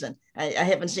Jason. I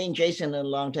haven't seen Jason in a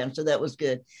long time, so that was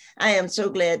good. I am so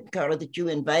glad, Carla, that you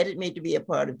invited me to be a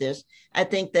part of this. I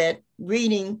think that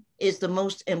reading is the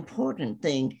most important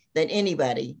thing that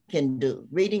anybody can do.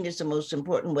 Reading is the most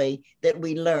important way that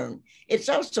we learn. It's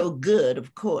also good,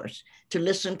 of course, to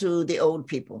listen to the old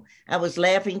people. I was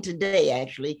laughing today,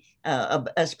 actually,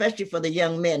 especially for the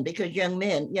young men, because young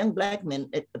Black men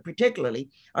particularly,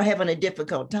 are having a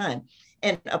difficult time.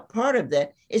 And a part of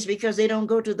that is because they don't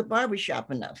go to the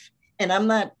barbershop enough. And I'm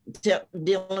not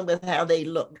dealing with how they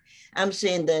look. I'm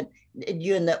saying that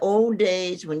you in the old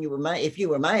days, when if you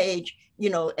were my age, you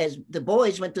know, as the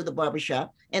boys went to the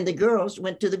barbershop and the girls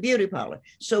went to the beauty parlor.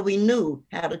 So we knew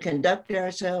how to conduct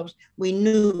ourselves. We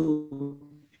knew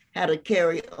how to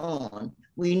carry on.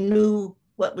 We knew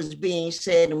what was being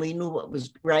said, and we knew what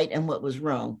was right and what was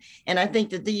wrong. And I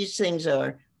think that these things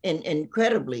are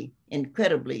incredibly,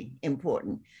 incredibly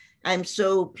important. I'm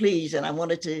so pleased, and I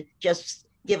wanted to just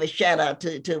give a shout out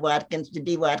to Watkins, to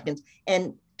Dee Watkins,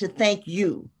 and to thank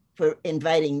you for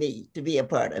inviting me to be a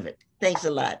part of it. Thanks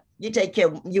a lot. You take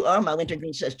care. You are my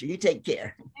wintergreen sister. You take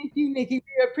care. Thank you, Nikki.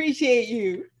 We appreciate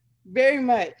you very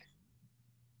much.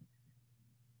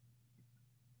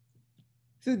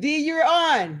 So Dee, you're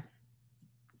on.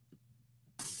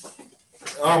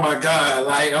 Oh my God!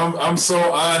 Like I'm so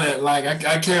honored. Like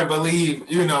I can't believe,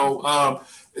 you know,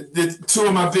 the two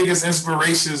of my biggest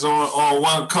inspirations on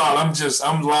one call.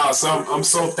 I'm lost. I'm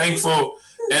so thankful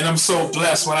and I'm so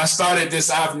blessed. When I started this,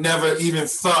 I've never even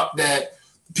thought that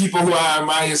people who I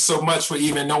admire so much would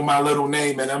even know my little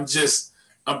name. And I'm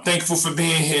thankful for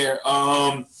being here.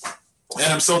 And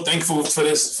I'm so thankful for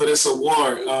this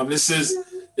award.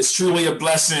 It's truly a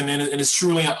blessing and it's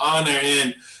truly an honor.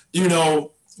 And, you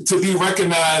know, to be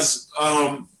recognized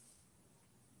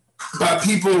by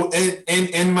people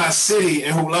in my city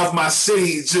and who love my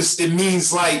city, it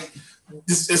means like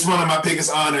it's one of my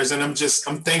biggest honors, and I'm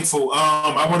thankful.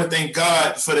 I want to thank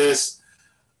God for this.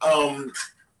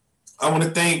 I want to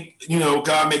thank, you know,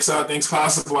 God makes all things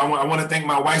possible. I want to thank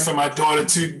my wife and my daughter,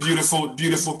 two beautiful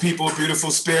people, beautiful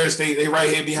spirits. They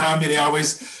right here behind me. They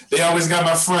always got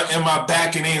my front and my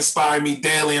back, and they inspire me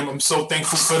daily. I'm so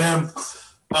thankful for them.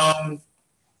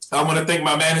 I want to thank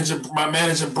my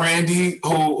manager Brandy,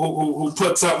 who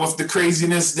puts up with the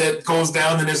craziness that goes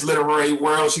down in this literary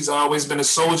world. She's always been a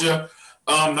soldier.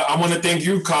 I want to thank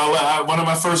you, Carla. One of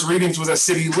my first readings was at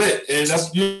CityLit, and that's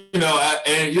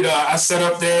I sat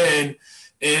up there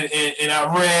and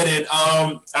I read, and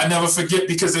I never forget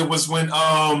because it was when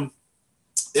when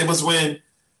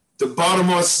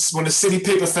the City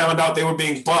Paper found out they were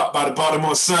being bought by the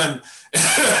Baltimore Sun,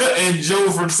 and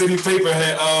Joe from City Paper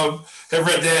had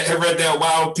read that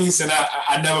wild piece, and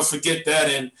I never forget that.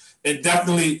 And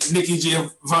definitely Nikki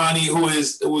Giovanni,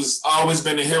 who's always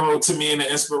been a hero to me and an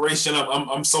inspiration.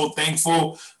 I'm so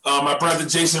thankful. My brother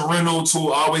Jason Reynolds,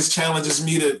 who always challenges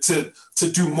me to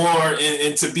do more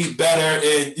and to be better.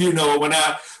 And you know, when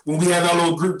we have our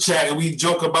little group chat and we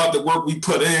joke about the work we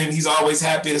put in, he's always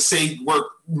happy to say work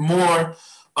more.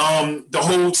 The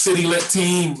whole CityLit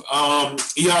team,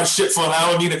 ER Ship, for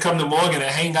allowing me to come to Morgan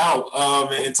and hang out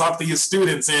and talk to your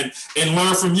students and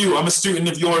learn from you. I'm a student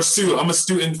of yours too. I'm a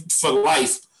student for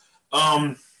life.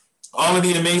 All of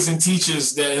the amazing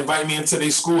teachers that invite me into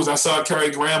their schools. I saw Kerry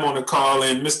Graham on the call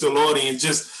and Mr. Lordy, and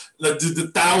just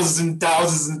the thousands and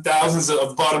thousands and thousands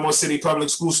of Baltimore City Public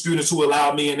School students who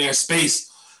allowed me in their space.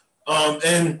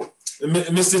 And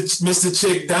Mr.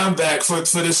 Chic Dambach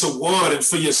for this award and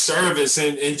for your service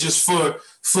and just for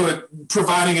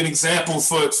providing an example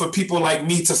for people like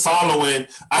me to follow. And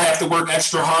I have to work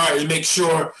extra hard and make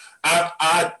sure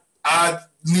I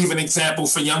leave an example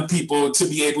for young people to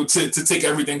be able to take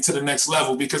everything to the next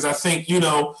level, because I think, you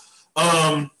know,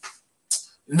 none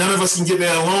of us can get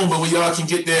there alone, but we all can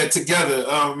get there together.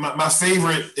 My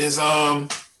favorite is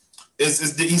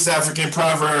the East African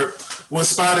proverb, when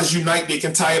spiders unite, they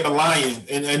can tire the lion.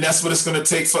 And that's what it's going to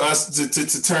take for us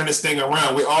to turn this thing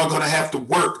around. We're all going to have to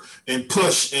work and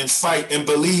push and fight and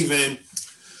believe in.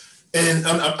 And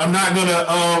I'm not going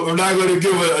to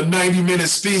give a 90-minute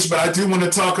speech, but I do want to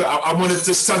talk. I want to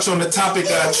just touch on the topic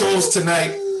that I chose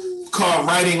tonight, called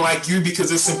Writing Like You,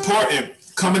 because it's important.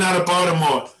 Coming out of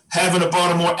Baltimore, having a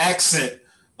Baltimore accent.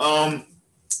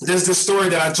 There's this story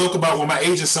that I joke about with my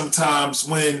agent sometimes.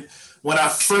 When I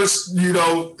first, went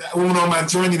on my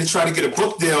journey to try to get a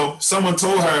book deal, someone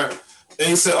told her,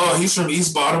 they said, oh, he's from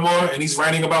East Baltimore and he's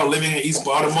writing about living in East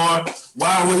Baltimore.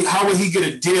 How would he get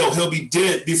a deal? He'll be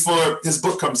dead before his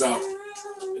book comes out.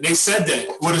 they said that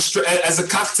as a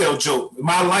cocktail joke.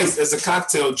 My life as a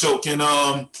cocktail joke, and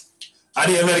I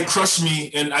didn't let it crush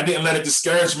me, and I didn't let it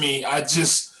discourage me. I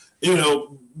just,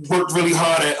 worked really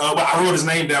hard at. I wrote his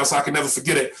name down so I can never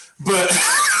forget it. But,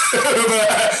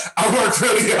 but I worked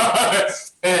really hard.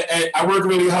 I work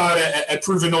really hard at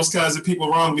proving those kinds of people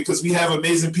wrong, because we have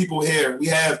amazing people here. We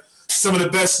have some of the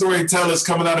best storytellers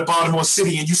coming out of Baltimore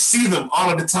City, and you see them all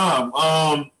of the time.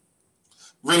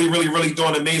 Really, really, really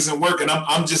doing amazing work, and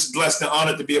I'm just blessed and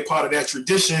honored to be a part of that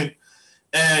tradition.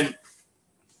 And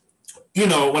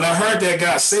when I heard that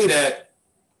guy say that,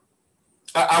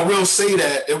 I will say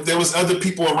that if there was other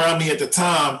people around me at the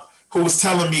time who was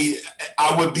telling me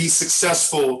I would be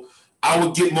successful, I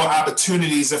would get more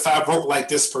opportunities if I wrote like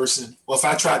this person, or if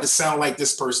I tried to sound like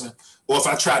this person, or if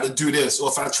I tried to do this, or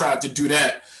if I tried to do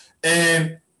that.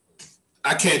 And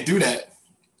I can't do that.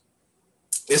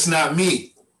 It's not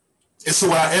me. It's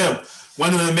who I am.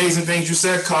 One of the amazing things you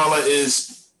said, Carla,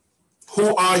 is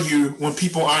who are you when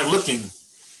people aren't looking?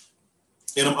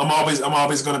 And I'm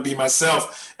always going to be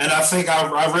myself. And I think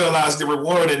I realized the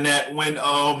reward in that when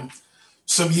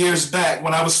some years back,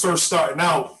 when I was first starting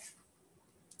out,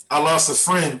 I lost a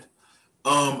friend,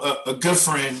 a good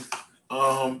friend.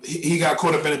 He got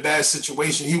caught up in a bad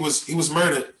situation. He was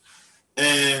murdered,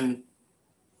 and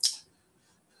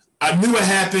I knew it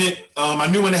happened. I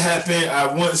knew when it happened.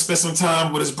 I went to spend some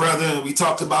time with his brother, and we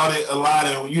talked about it a lot.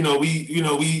 And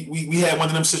we had one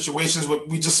of them situations where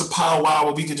we just a powwow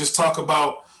where we could just talk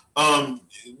about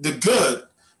the good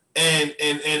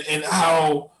and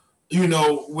how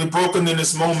we're broken in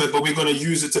this moment, but we're going to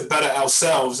use it to better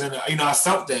ourselves. And I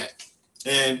felt that.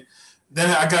 And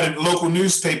then I got a local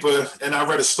newspaper, and I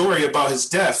read a story about his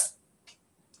death,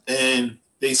 and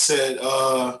they said,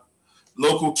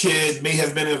 local kid may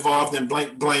have been involved in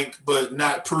blank blank, but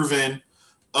not proven.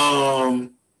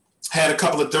 Had a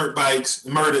couple of dirt bikes,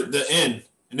 murdered the end,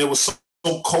 and it was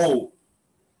so cold,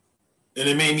 and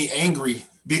it made me angry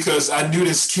because I knew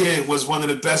this kid was one of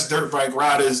the best dirt bike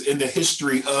riders in the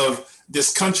history of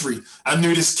this country. I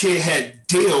knew this kid had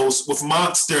deals with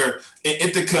Monster and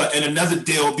Ithaca and another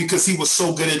deal because he was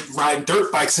so good at riding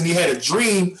dirt bikes, and he had a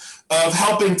dream of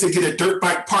helping to get a dirt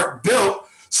bike park built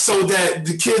so that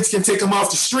the kids can take them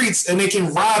off the streets and they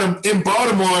can ride them in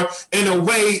Baltimore in a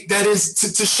way that is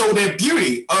to show their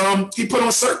beauty. He put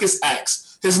on circus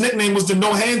acts. His nickname was the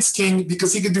No Hands King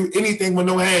because he could do anything with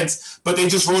no hands, but they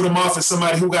just wrote him off as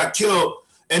somebody who got killed.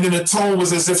 And then the tone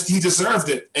was as if he deserved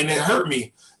it, and it hurt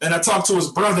me. And I talked to his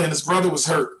brother, and his brother was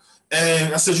hurt.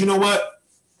 And I said, you know what?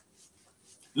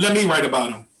 Let me write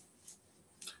about him.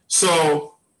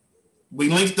 So we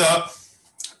linked up.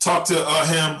 Talked to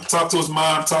him, talked to his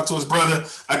mom, talked to his brother.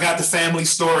 I got the family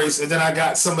stories, and then I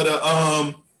got some of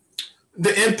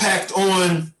the impact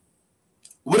on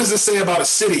what does it say about a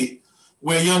city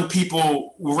where young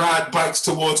people ride bikes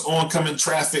towards oncoming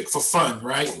traffic for fun,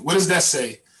 right? What does that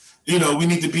say? We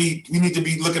need to be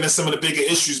looking at some of the bigger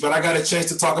issues, but I got a chance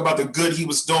to talk about the good he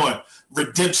was doing,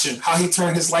 redemption, how he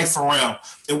turned his life around,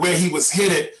 and where he was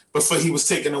headed before he was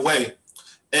taken away.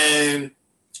 And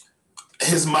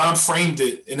his mom framed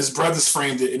it, and his brothers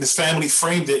framed it, and his family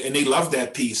framed it, and they loved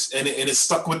that piece, and it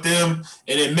stuck with them,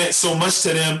 and it meant so much to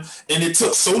them, and it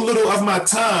took so little of my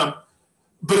time,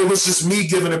 but it was just me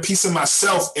giving a piece of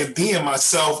myself and being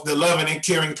myself, the loving and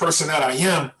caring person that I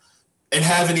am, and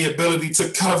having the ability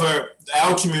to cover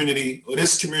our community or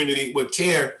this community with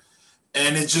care,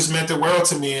 and it just meant the world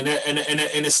to me, and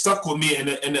it stuck with me, and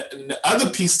the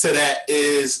other piece to that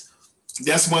is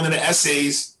that's one of the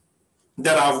essays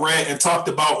that I've read and talked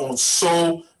about on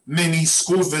so many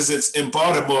school visits in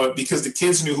Baltimore because the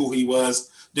kids knew who he was.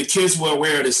 The kids were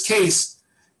aware of this case,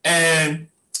 and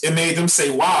it made them say,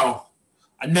 wow,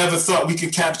 I never thought we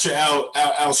could capture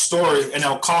our story and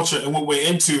our culture and what we're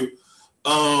into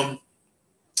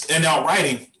in our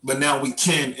writing, but now we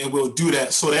can, and we'll do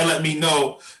that. So that let me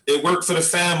know it worked for the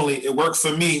family, it worked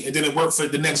for me, and then it worked for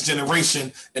the next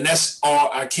generation, and that's all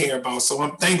I care about. So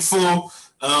I'm thankful.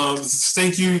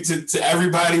 Thank you to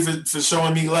everybody for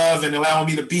showing me love and allowing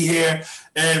me to be here.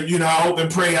 And, I hope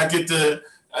and pray I get to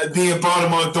be in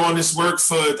Baltimore doing this work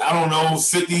for, 50,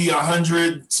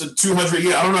 100 to 200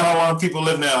 years. I don't know how long people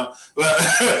live now, but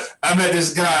I met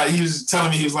this guy. He was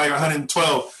telling me he was like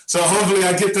 112. So hopefully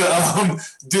I get to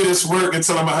do this work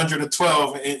until I'm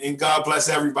 112, and God bless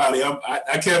everybody.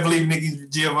 I can't believe Nikki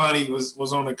Giovanni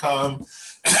was on the call.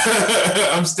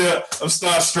 I'm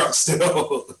starstruck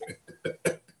still.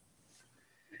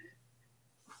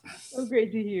 So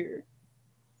great to hear.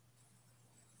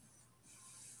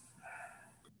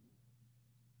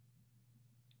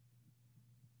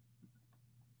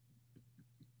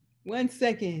 One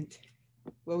second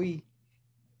while we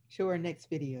Show our next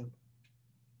video.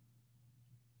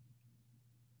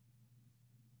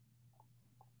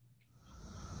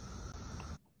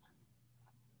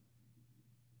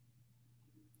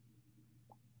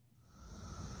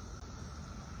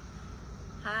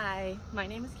 Hi, my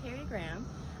name is Carrie Graham.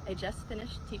 I just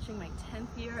finished teaching my 10th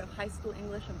year of high school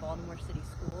English in Baltimore City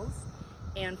schools.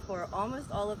 And for almost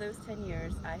all of those 10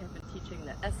 years, I have been teaching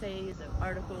the essays and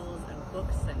articles and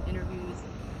books and interviews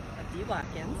of D.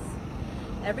 Watkins.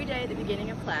 Every day at the beginning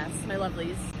of class, my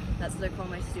lovelies, that's what I call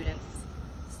my students,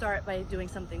 start by doing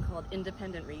something called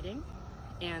independent reading.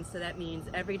 And so that means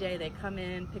every day they come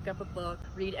in, pick up a book,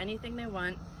 read anything they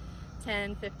want,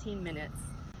 10, 15 minutes.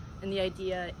 And the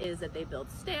idea is that they build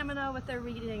stamina with their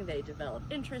reading, they develop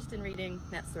interest in reading,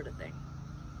 that sort of thing.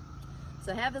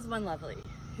 So I have this one lovely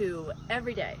who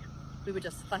every day we would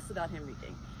just fuss about him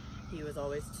reading. He was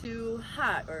always too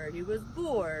hot, or he was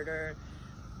bored, or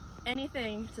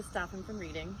anything to stop him from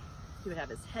reading. He would have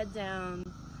his head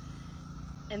down.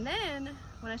 And then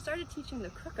when I started teaching the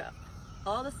cook-up,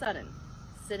 all of a sudden,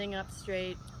 sitting up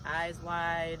straight, eyes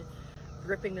wide,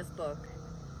 gripping this book,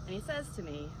 and he says to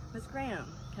me, "Miss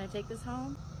Graham, can I take this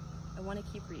home? I want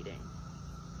to keep reading."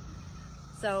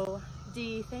 So,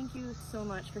 Dee, thank you so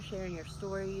much for sharing your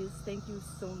stories. Thank you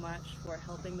so much for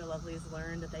helping the lovelies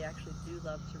learn that they actually do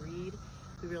love to read.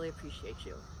 We really appreciate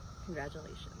you.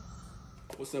 Congratulations.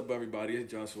 What's up, everybody? It's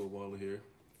Joshua Waller here,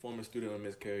 former student of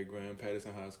Miss Carrie Graham,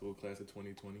 Patterson High School, class of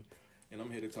 2020, and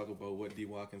I'm here to talk about what D.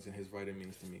 Watkins and his writing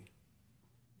means to me.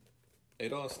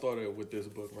 It all started with this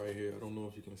book right here. I don't know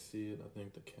if you can see it. I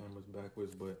think the camera's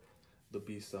backwards, but the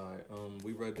B-side.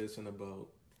 We read this in about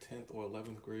 10th or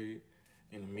 11th grade,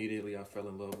 and immediately I fell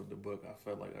in love with the book. I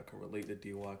felt like I could relate to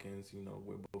D. Watkins, you know,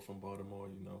 we're both from Baltimore,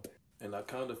 you know. And I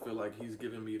kind of feel like he's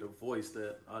giving me the voice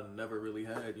that I never really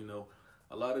had, you know.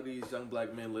 A lot of these young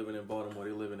black men living in Baltimore,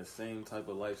 they live in the same type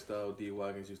of lifestyle D.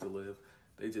 Watkins used to live.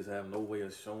 They just have no way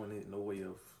of showing it, no way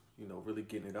of, you know, really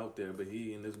getting it out there. But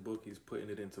he, in this book, he's putting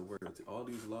it into words. All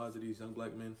these lives of these young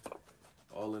black men,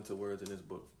 all into words in this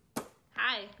book.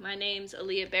 Hi, my name's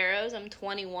Aaliyah Barrows. I'm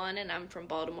 21 and I'm from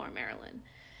Baltimore, Maryland.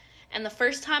 And the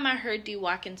first time I heard D.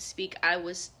 Watkins speak, I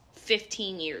was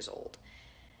 15 years old.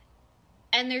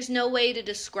 And there's no way to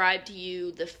describe to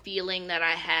you the feeling that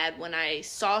I had when I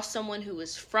saw someone who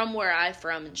was from where I'm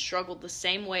from and struggled the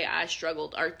same way I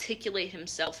struggled, articulate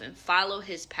himself and follow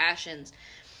his passions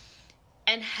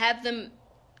and have them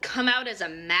come out as a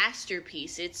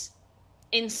masterpiece. It's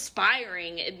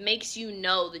inspiring. It makes you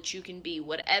know that you can be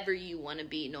whatever you want to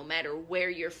be, no matter where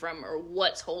you're from or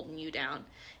what's holding you down.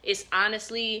 It's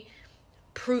honestly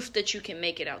proof that you can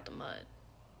make it out the mud.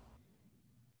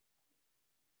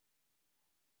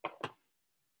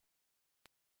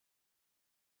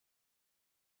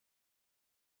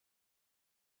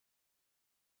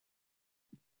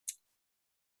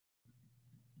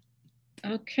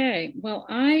 Okay, well,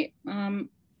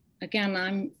 again,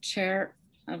 I'm chair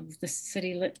of the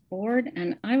CityLit board,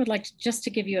 and I would like to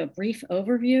give you a brief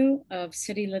overview of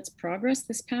CityLit's progress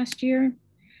this past year.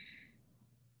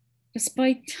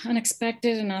 Despite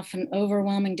unexpected and often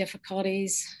overwhelming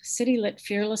difficulties, CityLit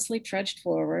fearlessly trudged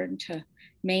forward to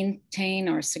maintain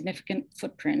our significant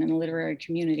footprint in the literary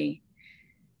community.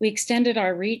 We extended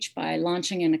our reach by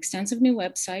launching an extensive new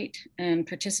website and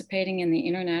participating in the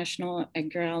International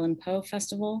Edgar Allan Poe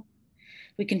Festival.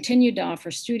 We continued to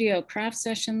offer studio craft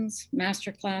sessions,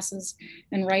 master classes,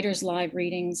 and writers' live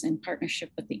readings in partnership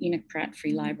with the Enoch Pratt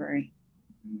Free Library.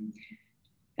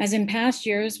 As in past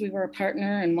years, we were a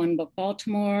partner in One Book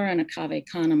Baltimore and a Cave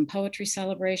Canem Poetry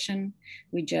Celebration.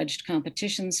 We judged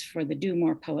competitions for the Do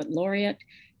More Poet Laureate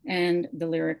and the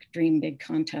Lyric Dream Big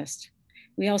Contest.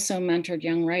 We also mentored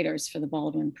young writers for the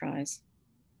Baldwin Prize.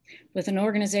 With an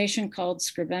organization called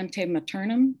Scribente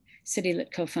Maternum,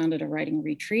 CityLit co-founded a writing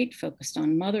retreat focused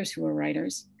on mothers who are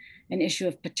writers, an issue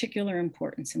of particular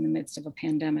importance in the midst of a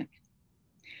pandemic.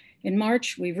 In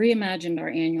March, we reimagined our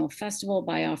annual festival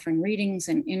by offering readings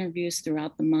and interviews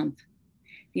throughout the month.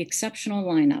 The exceptional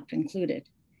lineup included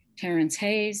Terrence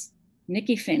Hayes,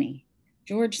 Nikki Finney,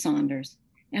 George Saunders,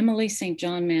 Emily St.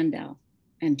 John Mandel,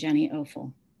 and Jenny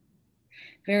Offel.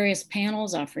 Various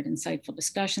panels offered insightful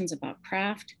discussions about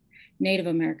craft, Native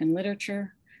American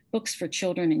literature, books for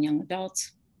children and young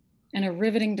adults, and a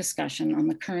riveting discussion on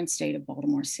the current state of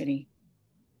Baltimore City.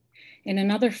 In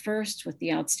another first with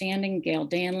the outstanding Gail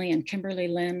Danley and Kimberly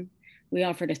Lynn, we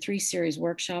offered a 3-series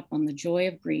workshop on the joy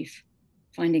of grief,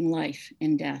 finding life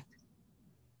in death.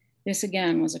 This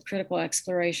again was a critical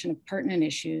exploration of pertinent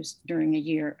issues during a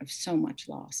year of so much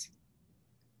loss.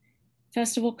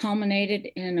 Festival culminated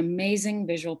in an amazing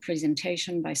visual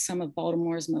presentation by some of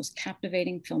Baltimore's most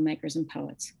captivating filmmakers and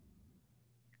poets.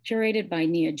 curated by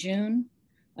Nia June,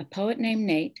 a poet named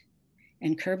Nate,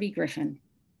 and Kirby Griffin.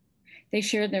 They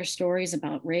shared their stories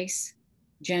about race,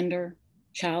 gender,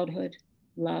 childhood,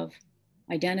 love,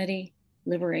 identity,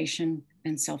 liberation,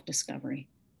 and self-discovery.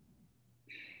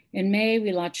 In May,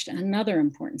 we launched another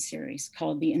important series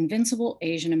called The Invincible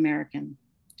Asian American,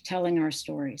 Telling Our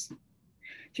Stories.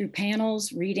 Through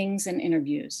panels, readings, and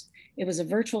interviews, it was a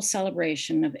virtual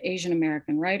celebration of Asian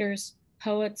American writers,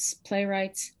 poets,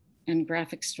 playwrights, and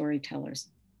graphic storytellers,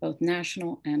 both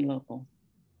national and local.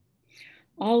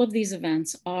 All of these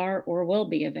events are or will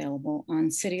be available on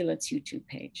CityLit's YouTube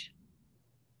page.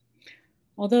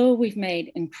 Although we've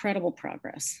made incredible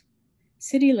progress,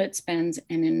 CityLit spends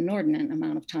an inordinate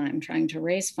amount of time trying to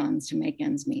raise funds to make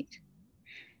ends meet.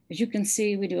 As you can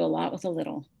see, we do a lot with a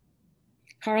little.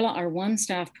 Carla, our one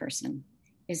staff person,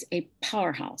 is a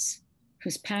powerhouse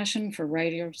whose passion for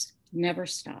writers never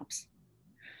stops.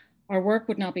 Our work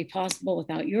would not be possible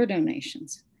without your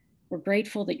donations. We're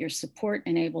grateful that your support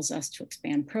enables us to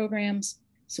expand programs,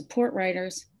 support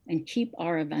writers, and keep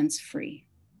our events free.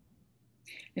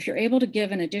 If you're able to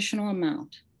give an additional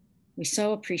amount, we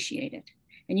so appreciate it.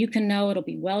 And you can know it'll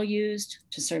be well used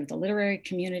to serve the literary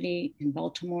community in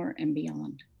Baltimore and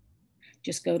beyond.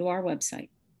 Just go to our website,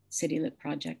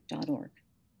 citylitproject.org.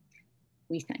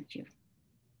 We thank you.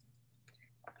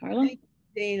 Carla? Thank you,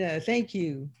 Dana, thank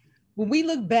you. When we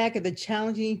look back at the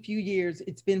challenging few years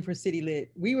it's been for CityLit,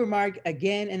 we remark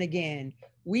again and again,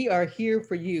 we are here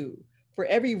for you, for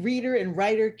every reader and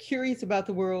writer curious about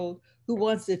the world who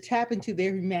wants to tap into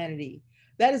their humanity.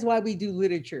 That is why we do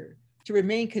literature, to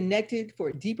remain connected for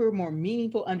a deeper, more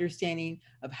meaningful understanding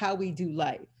of how we do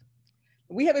life.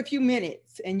 We have a few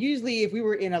minutes, and usually if we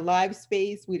were in a live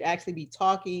space, we'd actually be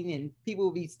talking and people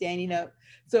would be standing up.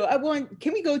 So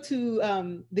can we go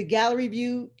to the gallery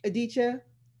view, Aditya?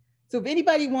 So if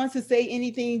anybody wants to say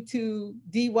anything to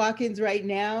D. Watkins right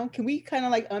now, can we kind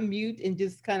of like unmute and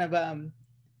just kind of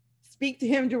speak to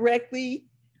him directly?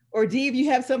 Or D, if you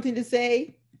have something to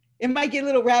say, it might get a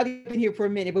little rowdy in here for a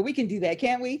minute, but we can do that,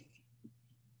 can't we?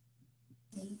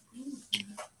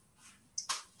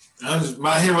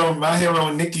 My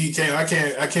hero Nikki came. I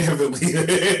can't believe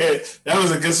it. That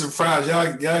was a good surprise.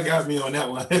 Y'all got me on that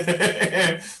one.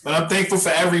 But I'm thankful for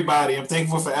everybody.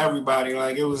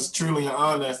 Like, it was truly an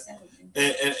honor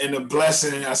and a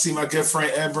blessing. I see my good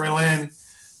friend Ed Berlin,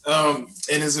 and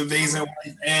his amazing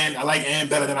wife Ann. I like Ann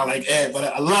better than I like Ed, but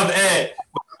I love Ed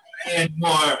and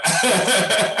more.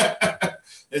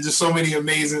 And just so many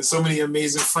amazing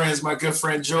friends. My good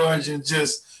friend George, and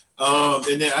just.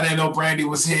 And then I didn't know Brandy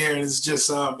was here, and it's just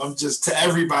I'm just to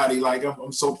everybody, like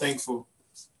I'm so thankful.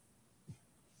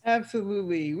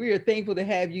 Absolutely, we are thankful to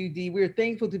have you, Dee. We're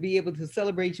thankful to be able to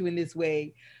celebrate you in this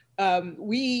way.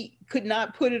 We could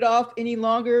not put it off any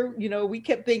longer. You know, we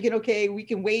kept thinking, okay, we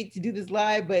can wait to do this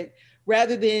live, but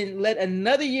rather than let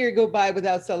another year go by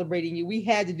without celebrating you, we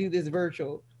had to do this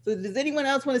virtual. So does anyone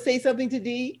else want to say something to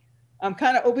Dee? I'm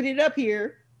kind of opening it up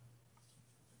here.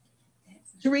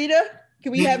 Sharita?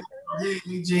 Can we have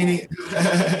Jeannie?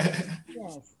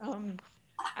 Yes.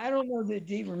 I don't know that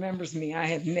Dee remembers me. I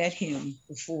have met him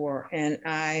before, and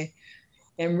I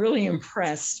am really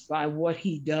impressed by what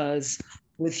he does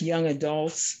with young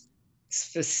adults,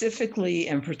 specifically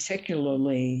and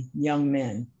particularly young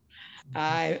men.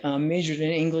 I majored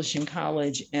in English in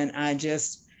college, and I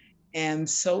just am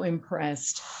so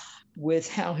impressed with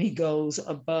how he goes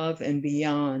above and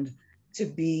beyond to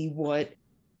be what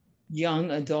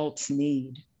young adults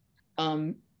need.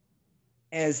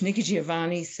 As Nikki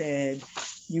Giovanni said,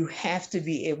 you have to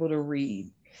be able to read.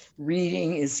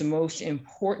 Reading is the most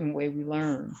important way we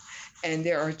learn. And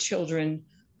there are children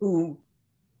who,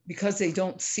 because they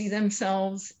don't see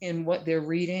themselves in what they're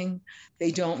reading,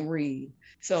 they don't read.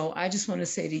 So I just want to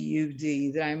say to you,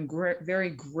 Dee, that I'm very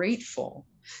grateful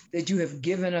that you have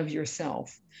given of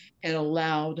yourself and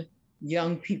allowed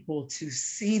young people to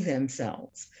see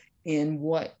themselves in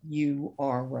what you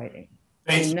are writing.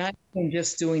 And not even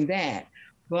just doing that,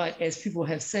 but as people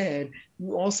have said,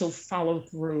 you also follow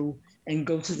through and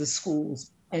go to the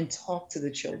schools and talk to the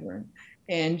children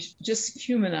and just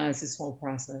humanize this whole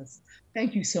process.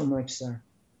 Thank you so much, sir.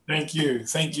 Thank you.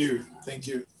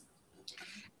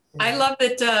 I love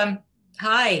that.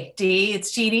 Hi, Dee,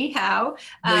 it's Jeannie Howe.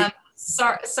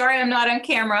 Sorry I'm not on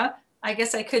camera. I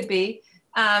guess I could be.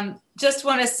 Just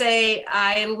want to say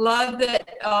I love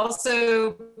that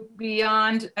also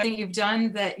beyond everything you've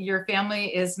done, that your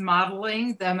family is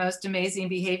modeling the most amazing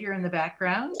behavior in the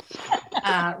background,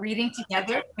 reading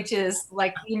together, which is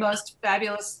like the most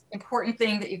fabulous, important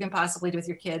thing that you can possibly do with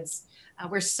your kids.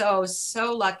 We're so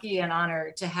lucky and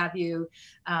honored to have you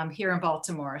here in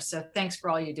Baltimore. So thanks for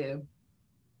all you do.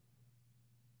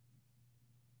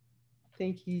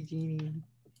 Thank you, Jeannie.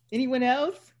 Anyone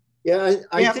else? Yeah,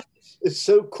 I think it's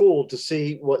so cool to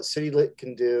see what CityLit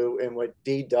can do and what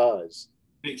Dee does.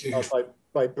 Thank you.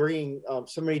 By bringing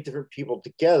so many different people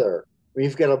together.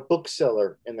 You've got a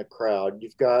bookseller in the crowd.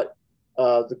 You've got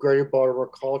the Greater Baltimore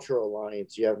Cultural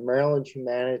Alliance. You have Maryland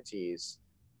Humanities.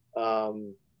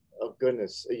 Oh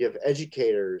goodness, you have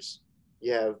educators.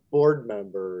 You have board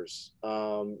members.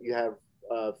 You have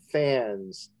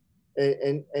fans,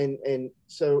 and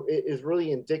so it is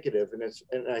really indicative,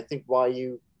 and I think why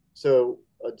you so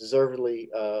deservedly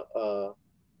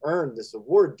earned this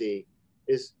award, Dee,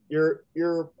 is you're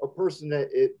a person that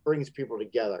it brings people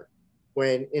together.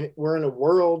 When we're in a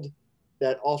world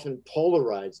that often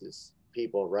polarizes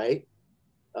people, right?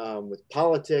 With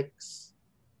politics,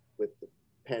 with the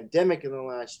pandemic in the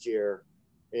last year,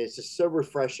 and it's just so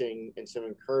refreshing and so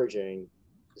encouraging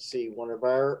to see one of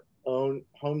our own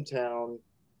hometown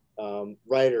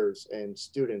writers and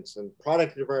students and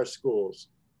product of our schools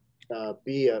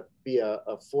be a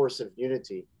force of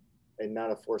unity and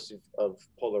not a force of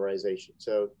polarization.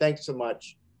 So thanks so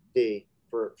much, Dee,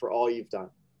 for all you've done.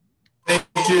 Thank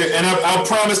you, and I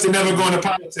promise to never go into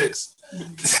politics.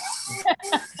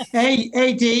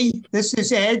 Hey, Dee, this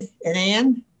is Ed and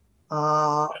Ann.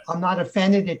 I'm not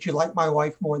offended that you like my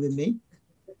wife more than me.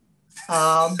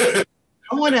 I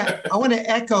want to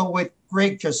echo what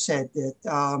Greg just said,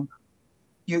 that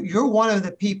you're one of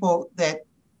the people that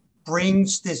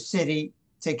brings this city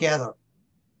together.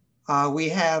 We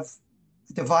have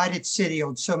a divided city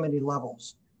on so many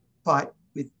levels, but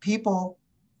with people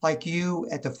like you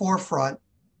at the forefront,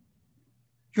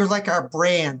 you're like our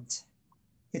brand.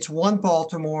 It's one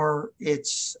Baltimore.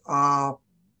 It's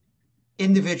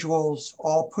individuals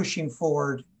all pushing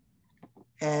forward.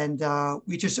 And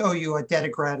we just owe you a debt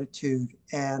of gratitude.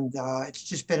 And it's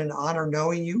just been an honor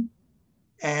knowing you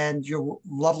and your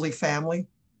lovely family.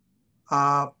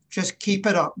 Just keep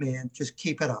it up, man. Just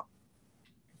keep it up.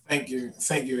 Thank you,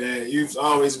 Ed. You've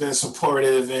always been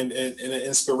supportive and an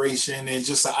inspiration and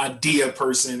just an idea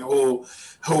person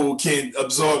who can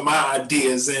absorb my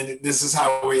ideas. And this is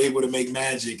how we're able to make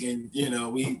magic. And you know,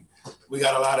 we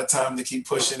got a lot of time to keep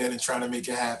pushing it and trying to make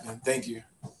it happen. Thank you.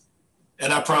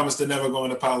 And I promise to never go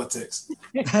into politics.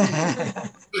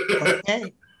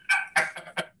 Okay.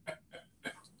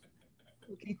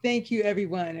 Okay, thank you,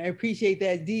 everyone. I appreciate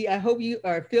that. Dee, I hope you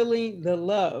are feeling the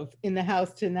love in the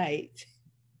house tonight.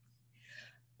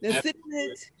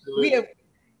 We have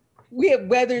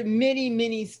weathered many,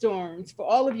 many storms. For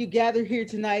all of you gathered here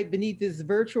tonight beneath this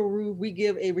virtual roof, we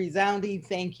give a resounding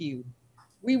thank you.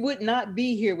 We would not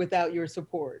be here without your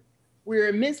support. We're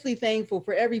immensely thankful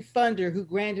for every funder who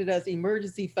granted us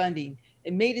emergency funding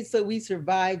and made it so we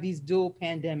survived these dual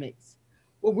pandemics.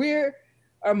 What we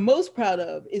are most proud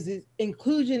of is that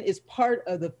inclusion is part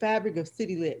of the fabric of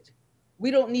CityLit. We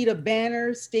don't need a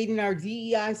banner stating our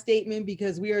DEI statement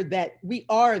because we are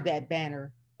that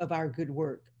banner of our good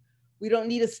work. We don't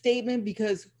need a statement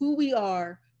because who we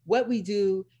are, what we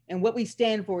do, and what we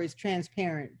stand for is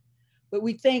transparent. But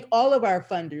we thank all of our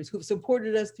funders who've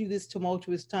supported us through this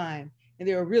tumultuous time. And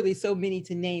there are really so many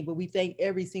to name, but we thank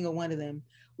every single one of them.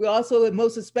 We also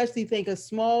most especially thank a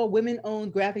small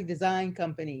women-owned graphic design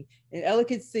company in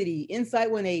Ellicott City,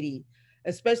 Insight 180,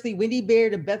 especially Wendy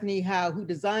Baird and Bethany Howe, who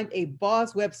designed a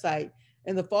boss website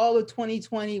in the fall of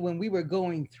 2020 when we were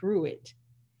going through it.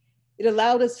 It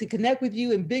allowed us to connect with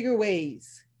you in bigger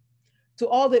ways. To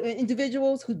all the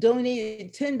individuals who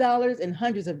donated $10 and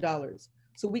hundreds of dollars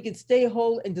so we could stay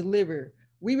whole and deliver,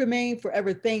 we remain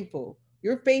forever thankful.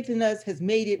 Your faith in us has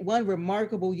made it one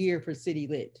remarkable year for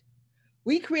CityLit.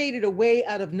 We created a way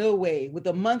out of no way with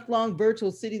a month-long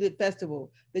virtual CityLit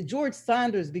Festival that George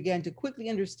Saunders began to quickly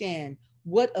understand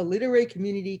what a literary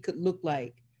community could look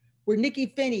like. Where Nikki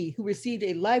Finney, who received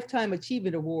a Lifetime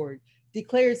Achievement Award,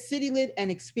 declared CityLit an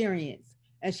experience,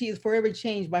 and she is forever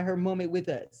changed by her moment with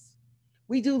us.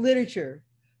 We do literature.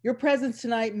 Your presence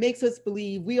tonight makes us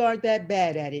believe we aren't that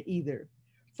bad at it either.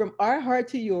 From our heart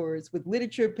to yours, with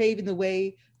literature paving the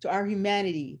way to our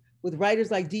humanity, with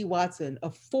writers like Dee Watson, a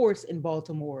force in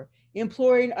Baltimore,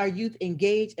 imploring our youth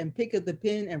engage and pick up the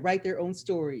pen and write their own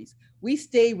stories. We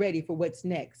stay ready for what's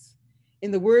next. In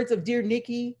the words of Dear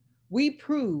Nikki, we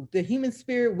prove the human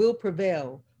spirit will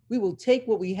prevail. We will take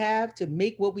what we have to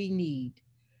make what we need.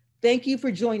 Thank you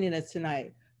for joining us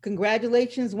tonight.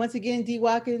 Congratulations once again, Dee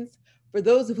Watkins. For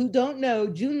those who don't know,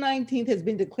 June 19th has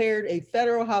been declared a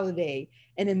federal holiday,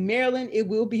 and in Maryland, it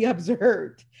will be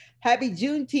observed. Happy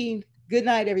Juneteenth. Good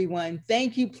night, everyone.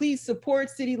 Thank you. Please support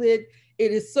CityLit.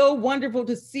 It is so wonderful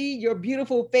to see your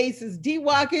beautiful faces. Dee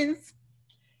Watkins,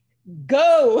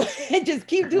 go and just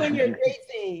keep doing your great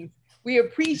things. We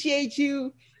appreciate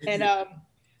you. And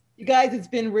you guys, it's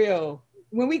been real.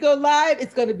 When we go live,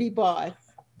 it's going to be bought.